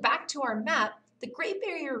if you look back to our map, the Great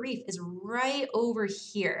Barrier Reef is right over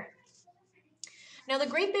here. Now, the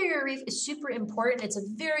Great Barrier Reef is super important. It's a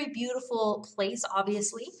very beautiful place,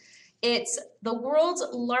 obviously. It's the world's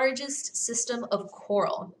largest system of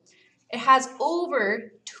coral. It has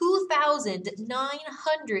over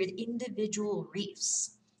 2,900 individual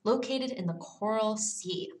reefs located in the Coral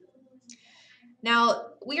Sea. Now,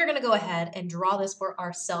 we are going to go ahead and draw this for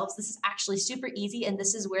ourselves. This is actually super easy, and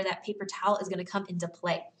this is where that paper towel is going to come into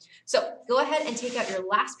play. So go ahead and take out your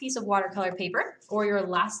last piece of watercolor paper or your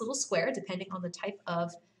last little square, depending on the type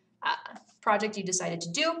of project you decided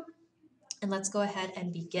to do. And let's go ahead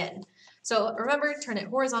and begin. So remember, turn it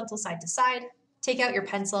horizontal side to side, take out your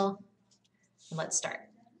pencil, and let's start.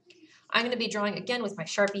 I'm going to be drawing again with my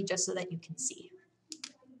Sharpie just so that you can see.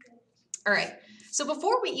 All right, so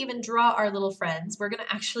before we even draw our little friends, we're going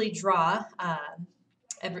to actually draw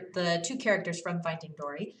the two characters from Finding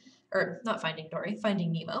Dory, or not Finding Dory,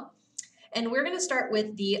 Finding Nemo. And we're going to start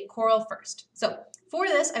with the coral first. So for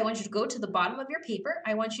this, I want you to go to the bottom of your paper.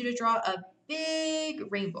 I want you to draw a big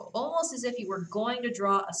rainbow, almost as if you were going to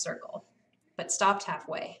draw a circle, but stopped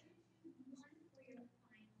halfway.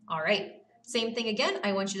 All right. Same thing again.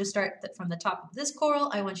 I want you to start from the top of this coral.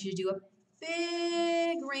 I want you to do a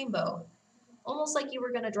big rainbow, almost like you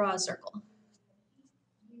were going to draw a circle.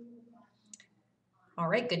 All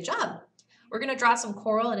right, good job. We're going to draw some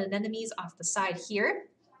coral and anemones off the side here.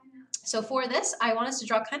 So for this, I want us to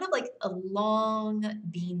draw kind of like a long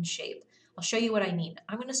bean shape. I'll show you what I mean.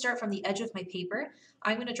 I'm going to start from the edge of my paper.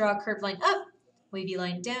 I'm going to draw a curved line up, wavy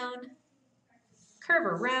line down, curve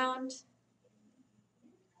around,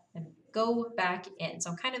 and go back in. So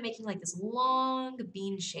I'm kind of making like this long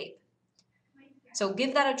bean shape. So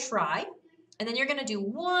give that a try, and then you're going to do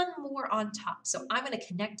one more on top. So I'm going to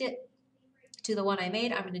connect it to the one I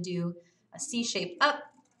made. I'm going to do a C shape up,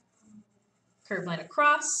 curved line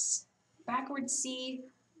across, backward C,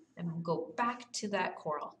 and we'll go back to that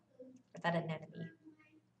coral, or that anemone.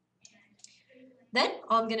 Then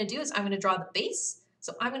all I'm going to do is I'm going to draw the base.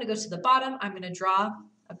 So I'm going to go to the bottom. I'm going to draw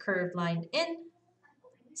a curved line in.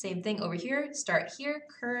 Same thing over here. Start here,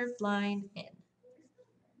 curved line in.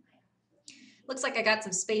 Looks like I got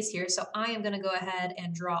some space here, so I am going to go ahead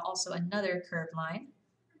and draw also another curved line.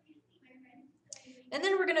 And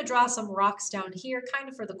then we're going to draw some rocks down here, kind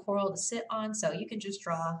of for the coral to sit on. So you can just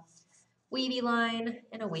draw wavy line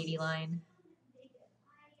and a wavy line.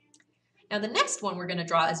 Now the next one we're going to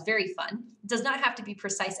draw is very fun. It does not have to be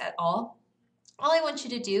precise at all. All I want you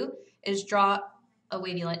to do is draw a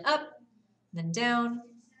wavy line up, then down,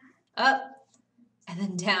 up, and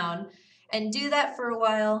then down. And do that for a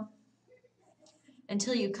while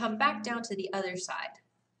until you come back down to the other side.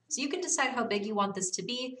 So you can decide how big you want this to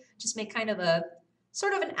be. Just make kind of a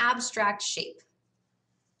sort of an abstract shape.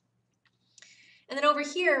 And then over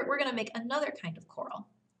here, we're going to make another kind of coral.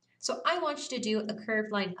 So I want you to do a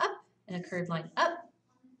curved line up and a curved line up.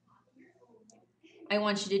 I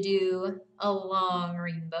want you to do a long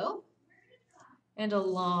rainbow and a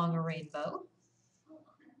long rainbow.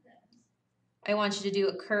 I want you to do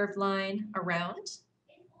a curved line around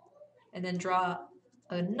and then draw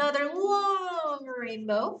another long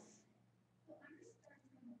rainbow.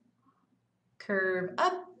 Curve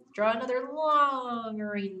up, draw another long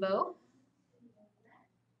rainbow.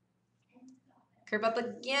 Curve up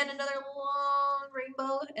again, another long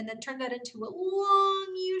rainbow, and then turn that into a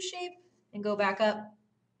long U shape and go back up.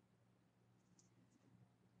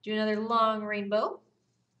 Do another long rainbow.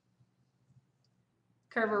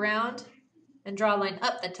 Curve around and draw a line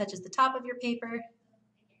up that touches the top of your paper.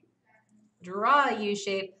 Draw a U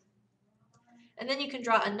shape. And then you can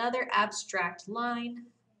draw another abstract line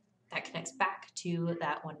that connects back to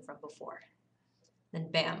that one from before. Then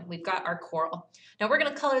bam, we've got our coral. Now we're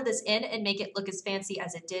going to color this in and make it look as fancy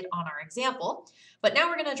as it did on our example. But now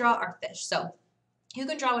we're going to draw our fish. So you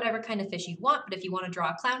can draw whatever kind of fish you want, but if you want to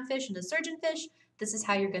draw a clownfish and a surgeonfish, this is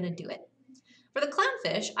how you're going to do it. For the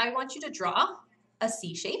clownfish, I want you to draw a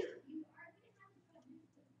C shape.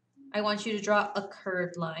 I want you to draw a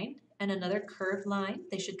curved line and another curved line.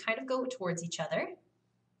 They should kind of go towards each other.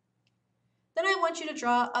 Then I want you to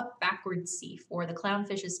draw a backward C for the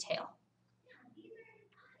clownfish's tail.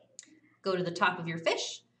 Go to the top of your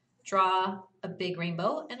fish, draw a big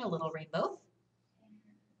rainbow and a little rainbow.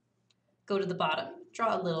 Go to the bottom,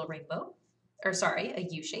 draw a little rainbow, a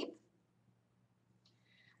U shape.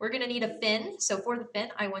 We're going to need a fin, so for the fin,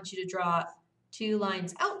 I want you to draw 2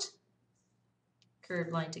 lines out,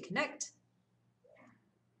 curved line to connect,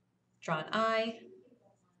 draw an eye,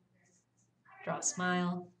 draw a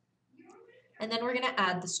smile, and then we're going to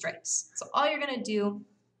add the stripes. So all you're going to do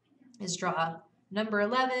is draw number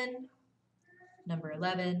 11, number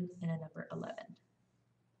 11, and a number 11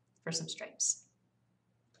 for some stripes.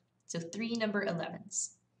 So 3 number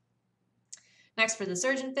 11s. Next for the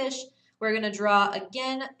surgeonfish, we're going to draw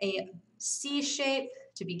again a C shape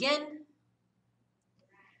to begin.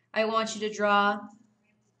 I want you to draw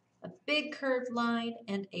a big curved line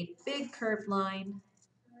and a big curved line.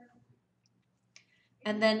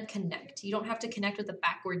 And then connect. You don't have to connect with a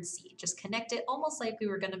backward C. Just connect it almost like we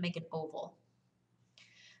were going to make an oval.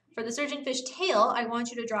 For the surgeonfish tail, I want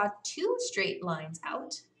you to draw 2 straight lines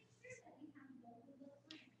out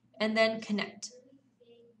and then connect.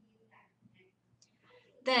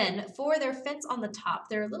 Then for their fins on the top,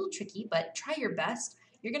 they're a little tricky, but try your best.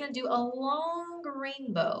 You're going to do a long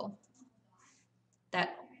rainbow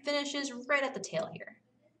that finishes right at the tail here.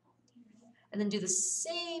 And then do the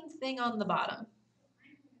same thing on the bottom.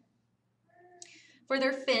 For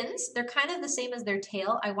their fins, they're kind of the same as their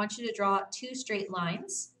tail. I want you to draw 2 straight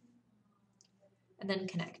lines and then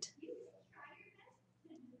connect.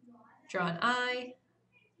 Draw an eye,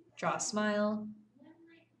 draw a smile,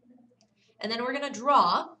 and then we're going to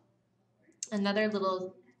draw another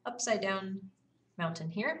little upside down mountain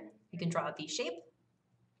here. You can draw a V shape.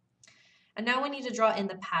 And now we need to draw in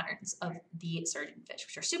the patterns of the surgeonfish,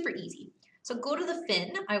 which are super easy. So go to the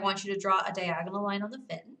fin. I want you to draw a diagonal line on the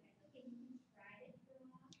fin.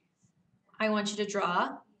 I want you to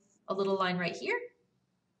draw a little line right here.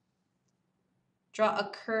 Draw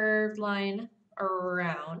a curved line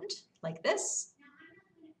around like this.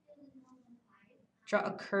 Draw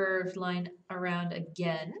a curved line around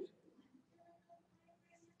again.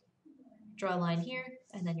 Draw a line here,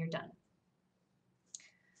 and then you're done.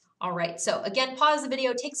 All right, so again, pause the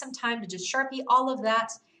video, take some time to just Sharpie all of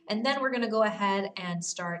that, and then we're gonna go ahead and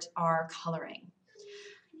start our coloring.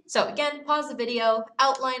 So again, pause the video,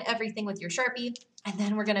 outline everything with your Sharpie, and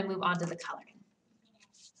then we're gonna move on to the coloring.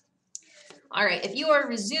 All right, if you are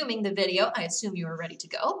resuming the video, I assume you are ready to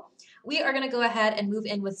go. We are gonna go ahead and move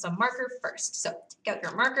in with some marker first. So take out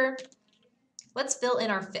your marker. Let's fill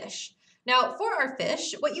in our fish. Now for our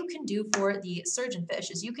fish, what you can do for the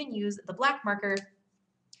surgeonfish is you can use the black marker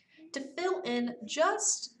to fill in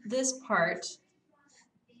just this part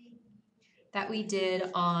that we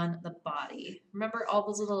did on the body. Remember all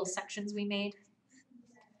those little sections we made?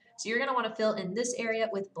 So you're gonna wanna fill in this area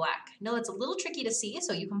with black. I know it's a little tricky to see,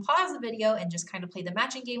 so you can pause the video and just kind of play the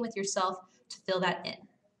matching game with yourself to fill that in.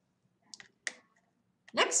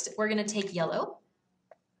 Next, we're gonna take yellow.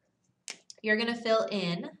 You're gonna fill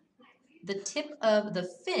in the tip of the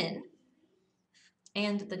fin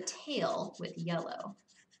and the tail with yellow.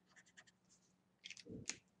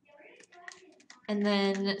 And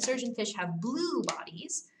then surgeonfish have blue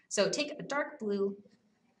bodies. So take a dark blue.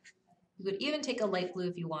 You could even take a light blue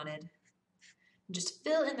if you wanted. And just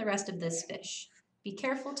fill in the rest of this fish. Be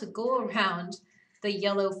careful to go around the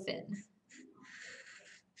yellow fin.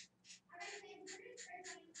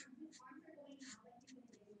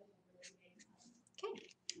 Okay.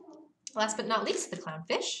 Last but not least, the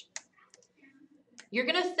clownfish. You're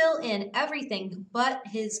gonna fill in everything but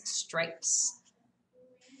his stripes.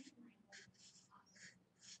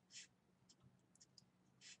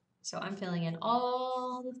 So I'm filling in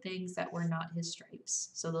all the things that were not his stripes.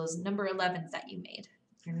 So those number 11s that you made,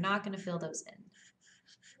 you're not gonna fill those in.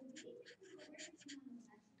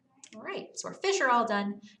 All right, so our fish are all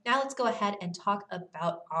done. Now let's go ahead and talk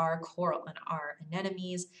about our coral and our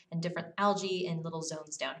anemones and different algae and little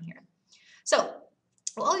zones down here. So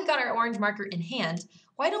while we've got our orange marker in hand,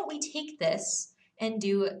 why don't we take this and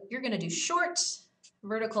you're gonna do short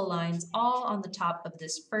vertical lines all on the top of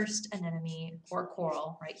this first anemone or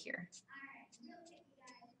coral right here.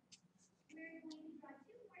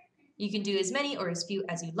 You can do as many or as few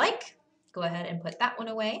as you like. Go ahead and put that one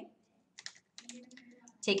away.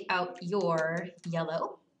 Take out your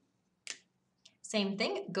yellow. Same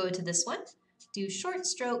thing, go to this one. Do short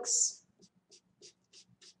strokes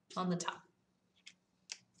on the top.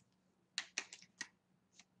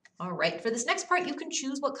 All right, for this next part, you can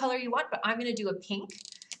choose what color you want, but I'm gonna do a pink.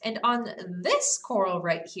 And on this coral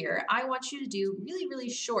right here, I want you to do really,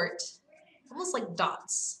 really short, almost like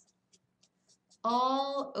dots,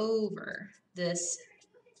 all over this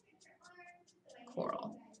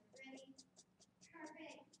coral.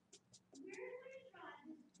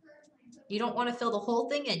 You don't wanna fill the whole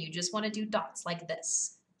thing in, you just wanna do dots like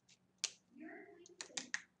this.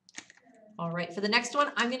 All right, for the next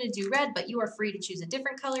one, I'm gonna do red, but you are free to choose a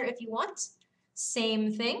different color if you want.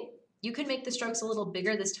 Same thing. You can make the strokes a little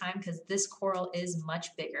bigger this time because this coral is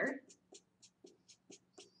much bigger.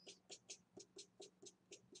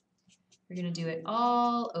 We're gonna do it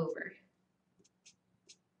all over.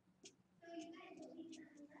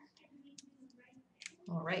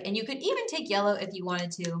 All right, and you could even take yellow if you wanted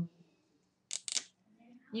to.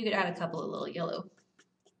 You could add a couple of little yellow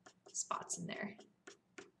spots in there.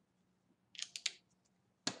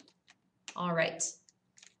 All right,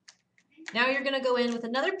 now you're gonna go in with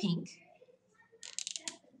another pink.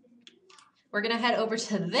 We're gonna head over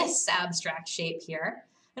to this abstract shape here.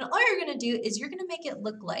 And all you're gonna do is you're gonna make it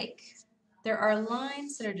look like there are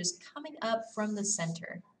lines that are just coming up from the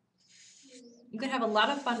center. You can have a lot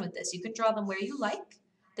of fun with this. You can draw them where you like.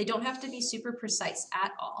 They don't have to be super precise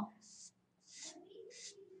at all.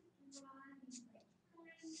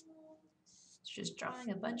 It's just drawing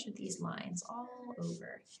a bunch of these lines all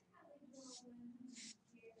over.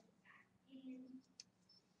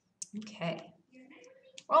 Okay,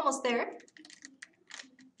 we're almost there.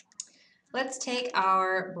 Let's take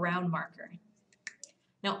our brown marker.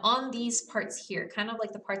 Now on these parts here, kind of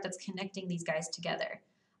like the part that's connecting these guys together,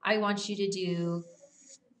 I want you to do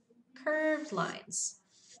curved lines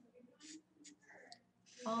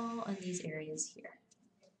all on these areas here.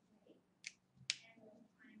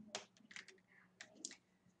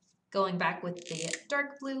 Going back with the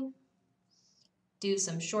dark blue, do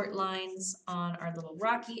some short lines on our little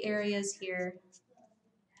rocky areas here.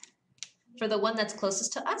 For the one that's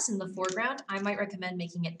closest to us in the foreground, I might recommend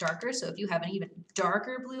making it darker. So if you have an even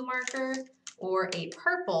darker blue marker or a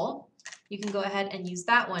purple, you can go ahead and use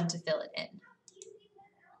that one to fill it in.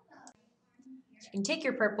 You can take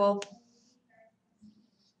your purple,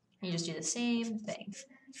 and you just do the same thing.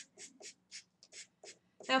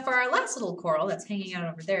 Now for our last little coral that's hanging out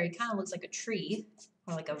over there, it kind of looks like a tree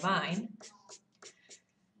or like a vine.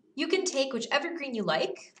 You can take whichever green you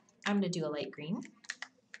like. I'm going to do a light green.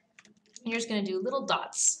 And you're just going to do little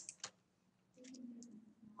dots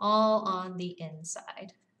all on the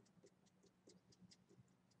inside.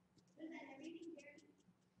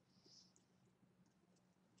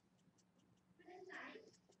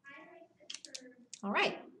 All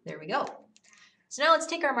right, there we go. So now let's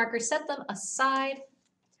take our markers, set them aside,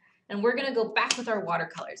 and we're going to go back with our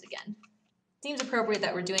watercolors again. Seems appropriate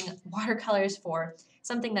that we're doing watercolors for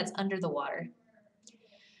something that's under the water.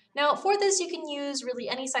 Now for this, you can use really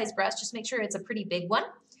any size brush, just make sure it's a pretty big one.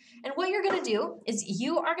 And what you're gonna do is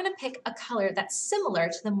you are gonna pick a color that's similar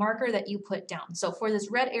to the marker that you put down. So for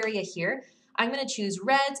this red area here, I'm gonna choose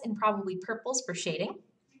reds and probably purples for shading.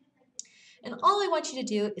 And all I want you to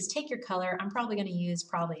do is take your color. I'm probably gonna use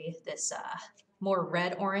this more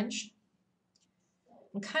red orange.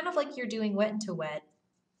 And kind of like you're doing wet into wet,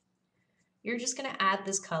 you're just gonna add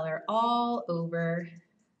this color all over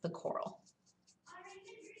the coral.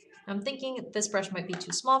 I'm thinking this brush might be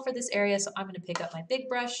too small for this area, so I'm going to pick up my big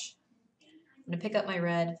brush. I'm going to pick up my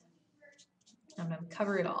red. I'm going to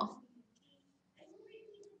cover it all.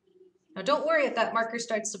 Now don't worry if that marker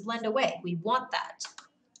starts to blend away. We want that.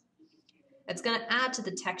 It's going to add to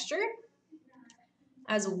the texture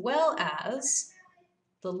as well as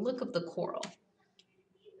the look of the coral.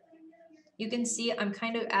 You can see I'm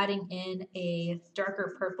kind of adding in a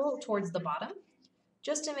darker purple towards the bottom,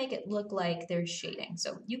 just to make it look like there's shading.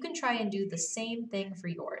 So you can try and do the same thing for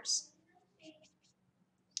yours.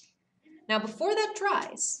 Now before that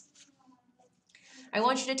dries, I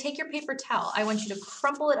want you to take your paper towel. I want you to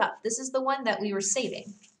crumple it up. This is the one that we were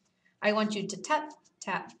saving. I want you to tap,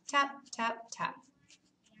 tap, tap, tap, tap.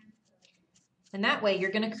 And that way you're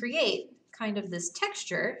gonna create kind of this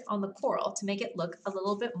texture on the coral to make it look a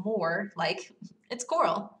little bit more like it's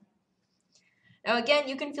coral. Now again,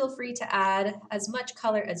 you can feel free to add as much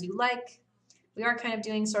color as you like. We are kind of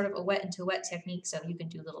doing sort of a wet into wet technique, so you can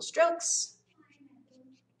do little strokes.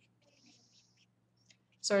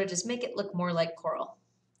 Sort of just make it look more like coral.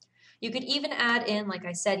 You could even add in, like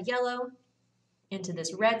I said, yellow into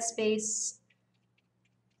this red space.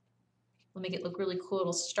 We'll make it look really cool.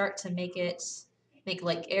 It'll start to make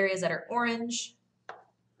like areas that are orange.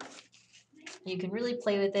 You can really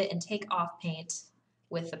play with it and take off paint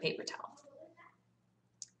with the paper towel.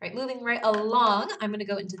 Right, moving right along, I'm gonna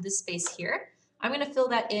go into this space here. I'm gonna fill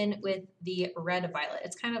that in with the red violet.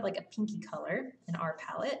 It's kind of like a pinky color in our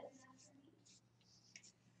palette.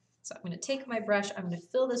 So I'm gonna take my brush, I'm gonna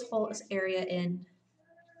fill this whole area in,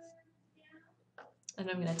 and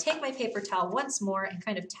I'm gonna take my paper towel once more and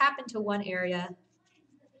kind of tap into one area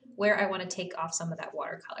where I wanna take off some of that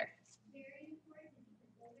watercolor.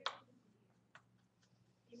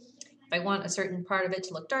 If I want a certain part of it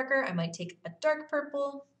to look darker, I might take a dark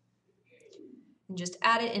purple and just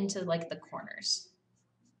add it into like the corners.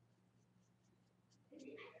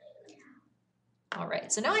 All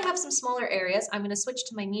right, so now I have some smaller areas. I'm gonna switch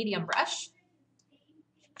to my medium brush.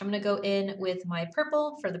 I'm gonna go in with my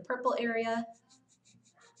purple for the purple area.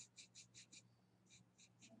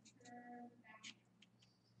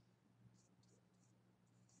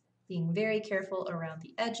 Being very careful around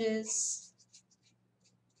the edges.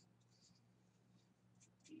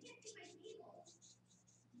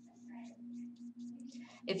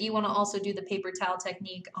 If you want to also do the paper towel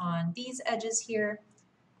technique on these edges here,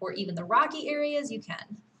 or even the rocky areas, you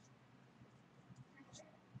can.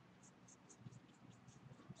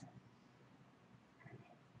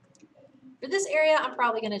 For this area, I'm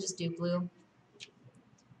probably going to just do blue,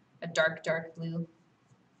 a dark, dark blue.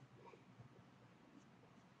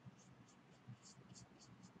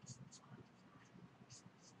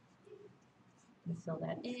 Fill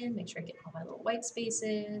that in, make sure I get all my little white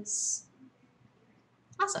spaces.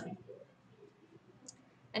 Awesome.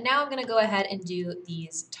 And now I'm going to go ahead and do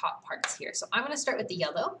these top parts here. So I'm going to start with the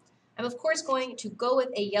yellow. I'm of course going to go with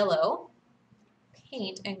a yellow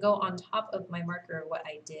paint and go on top of my marker what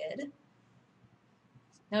I did.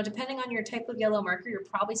 Now depending on your type of yellow marker, you're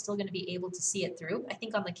probably still going to be able to see it through. I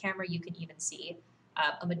think on the camera you can even see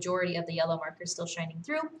a majority of the yellow marker still shining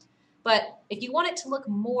through. But if you want it to look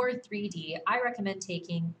more 3D, I recommend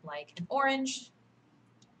taking like an orange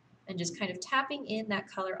and just kind of tapping in that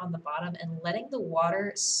color on the bottom and letting the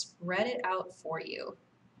water spread it out for you.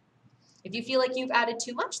 If you feel like you've added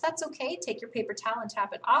too much, that's okay. Take your paper towel and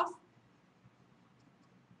tap it off.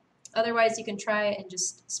 Otherwise, you can try and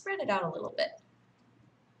just spread it out a little bit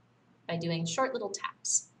by doing short little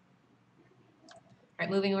taps. right,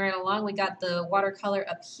 moving right along, we got the watercolor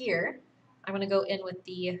up here. I'm going to go in with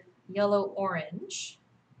the yellow-orange.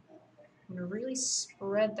 I'm going to really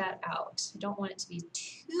spread that out. I don't want it to be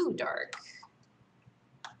too dark.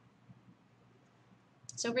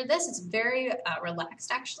 So for this, it's very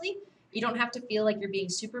relaxed, actually. You don't have to feel like you're being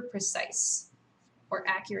super precise or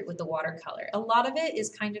accurate with the watercolor. A lot of it is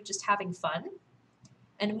kind of just having fun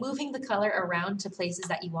and moving the color around to places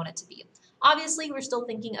that you want it to be. Obviously, we're still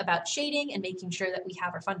thinking about shading and making sure that we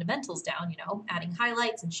have our fundamentals down, you know, adding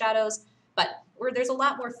highlights and shadows, but there's a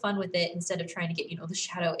lot more fun with it instead of trying to get, you know, the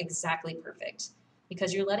shadow exactly perfect,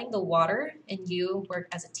 because you're letting the water and you work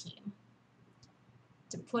as a team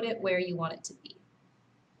to put it where you want it to be.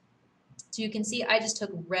 So you can see I just took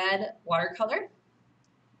red watercolor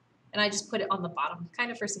and I just put it on the bottom, kind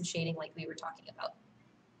of for some shading like we were talking about.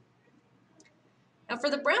 Now for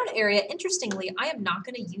the brown area, interestingly, I am not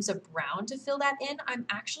going to use a brown to fill that in. I'm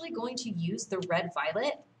actually going to use the red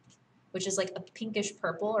violet, which is like a pinkish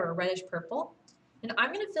purple or a reddish purple. And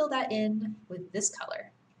I'm going to fill that in with this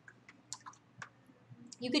color.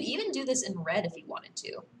 You could even do this in red if you wanted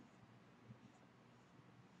to.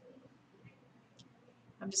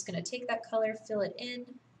 I'm just going to take that color, fill it in.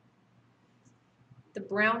 The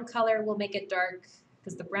brown color will make it dark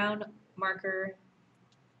because the brown marker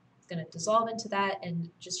is going to dissolve into that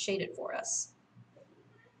and just shade it for us.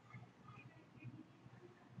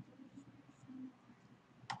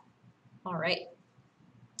 All right.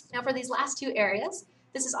 Now for these last two areas,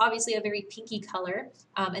 this is obviously a very pinky color,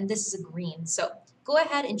 and this is a green. So go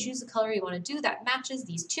ahead and choose the color you want to do that matches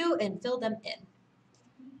these two and fill them in.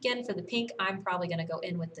 Again, for the pink, I'm probably going to go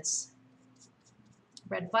in with this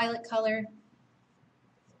red-violet color.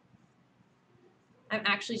 I'm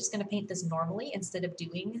actually just going to paint this normally instead of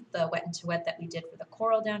doing the wet into wet that we did for the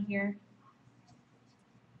coral down here.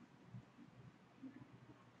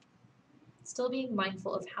 Still being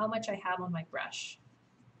mindful of how much I have on my brush.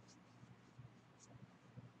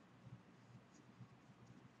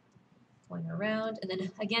 Going around, and then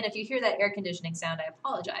again, if you hear that air conditioning sound, I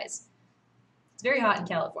apologize. It's very hot in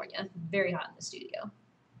California, very hot in the studio.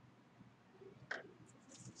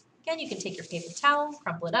 Again, you can take your paper towel,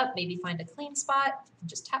 crumple it up, maybe find a clean spot, and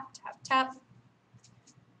just tap, tap, tap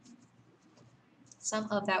some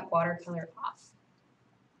of that watercolor off.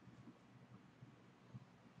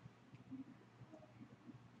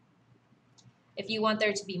 If you want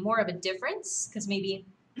there to be more of a difference, because maybe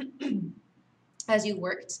as you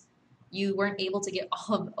worked, you weren't able to get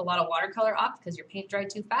a lot of watercolor off because your paint dried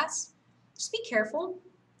too fast, just be careful.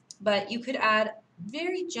 But you could add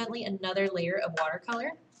very gently another layer of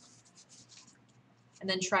watercolor and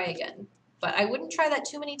then try again. But I wouldn't try that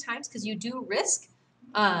too many times because you do risk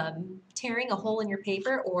tearing a hole in your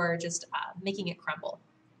paper or just making it crumble.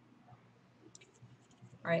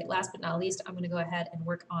 All right, last but not least, I'm going to go ahead and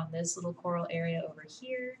work on this little coral area over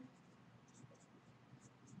here.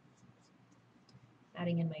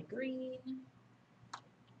 Adding in my green.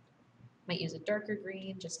 Might use a darker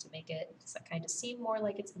green just to make it kind of seem more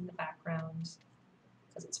like it's in the background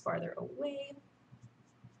because it's farther away.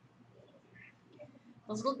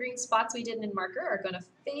 Those little green spots we did in marker are going to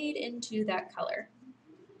fade into that color.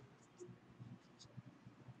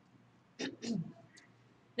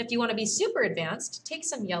 If you want to be super advanced, take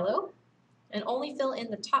some yellow and only fill in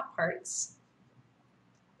the top parts.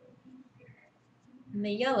 And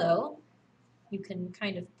the yellow, you can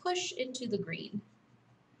kind of push into the green.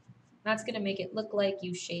 That's going to make it look like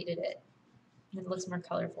you shaded it. And it looks more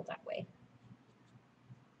colorful that way.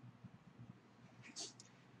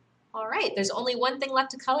 All right, there's only one thing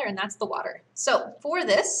left to color, and that's the water. So for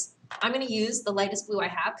this, I'm going to use the lightest blue I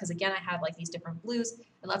have, because again, I have like these different blues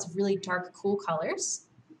and lots of really dark, cool colors.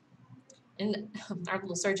 And our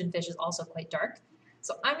little surgeonfish is also quite dark.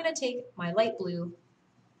 So I'm going to take my light blue.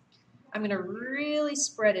 I'm going to really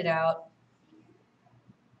spread it out.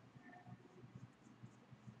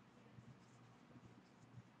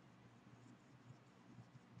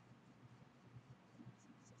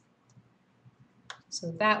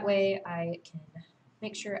 So that way I can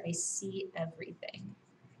make sure I see everything.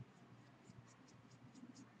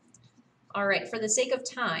 All right, for the sake of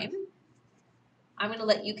time, I'm going to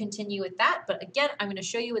let you continue with that. But again, I'm going to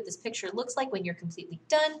show you what this picture looks like when you're completely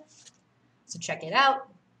done. So check it out.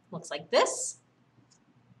 Looks like this.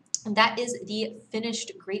 And that is the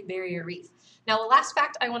finished Great Barrier Reef. Now, the last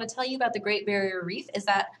fact I want to tell you about the Great Barrier Reef is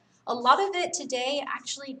that a lot of it today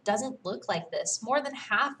actually doesn't look like this. More than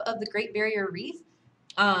half of the Great Barrier Reef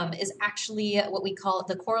is actually what we call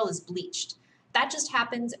the coral is bleached. That just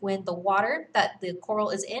happens when the water that the coral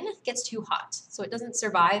is in gets too hot. So it doesn't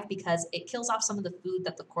survive because it kills off some of the food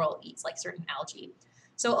that the coral eats, like certain algae.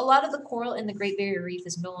 So a lot of the coral in the Great Barrier Reef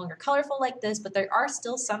is no longer colorful like this, but there are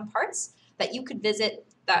still some parts that you could visit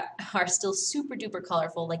that are still super duper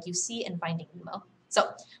colorful like you see in Finding Nemo.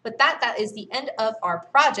 So with that, that is the end of our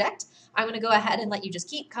project. I'm going to go ahead and let you just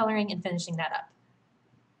keep coloring and finishing that up.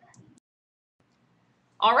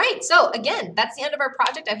 All right, so again, that's the end of our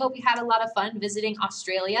project. I hope you had a lot of fun visiting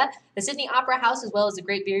Australia. The Sydney Opera House as well as the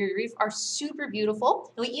Great Barrier Reef are super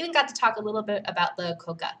beautiful. And we even got to talk a little bit about the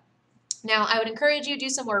coca. Now, I would encourage you to do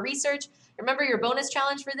some more research. Remember, your bonus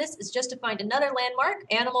challenge for this is just to find another landmark,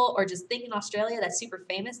 animal, or just thing in Australia that's super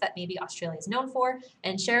famous that maybe Australia is known for,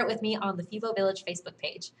 and share it with me on the Phoebo Village Facebook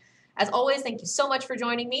page. As always, thank you so much for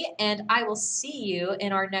joining me, and I will see you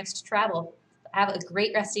in our next travel. Have a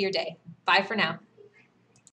great rest of your day. Bye for now.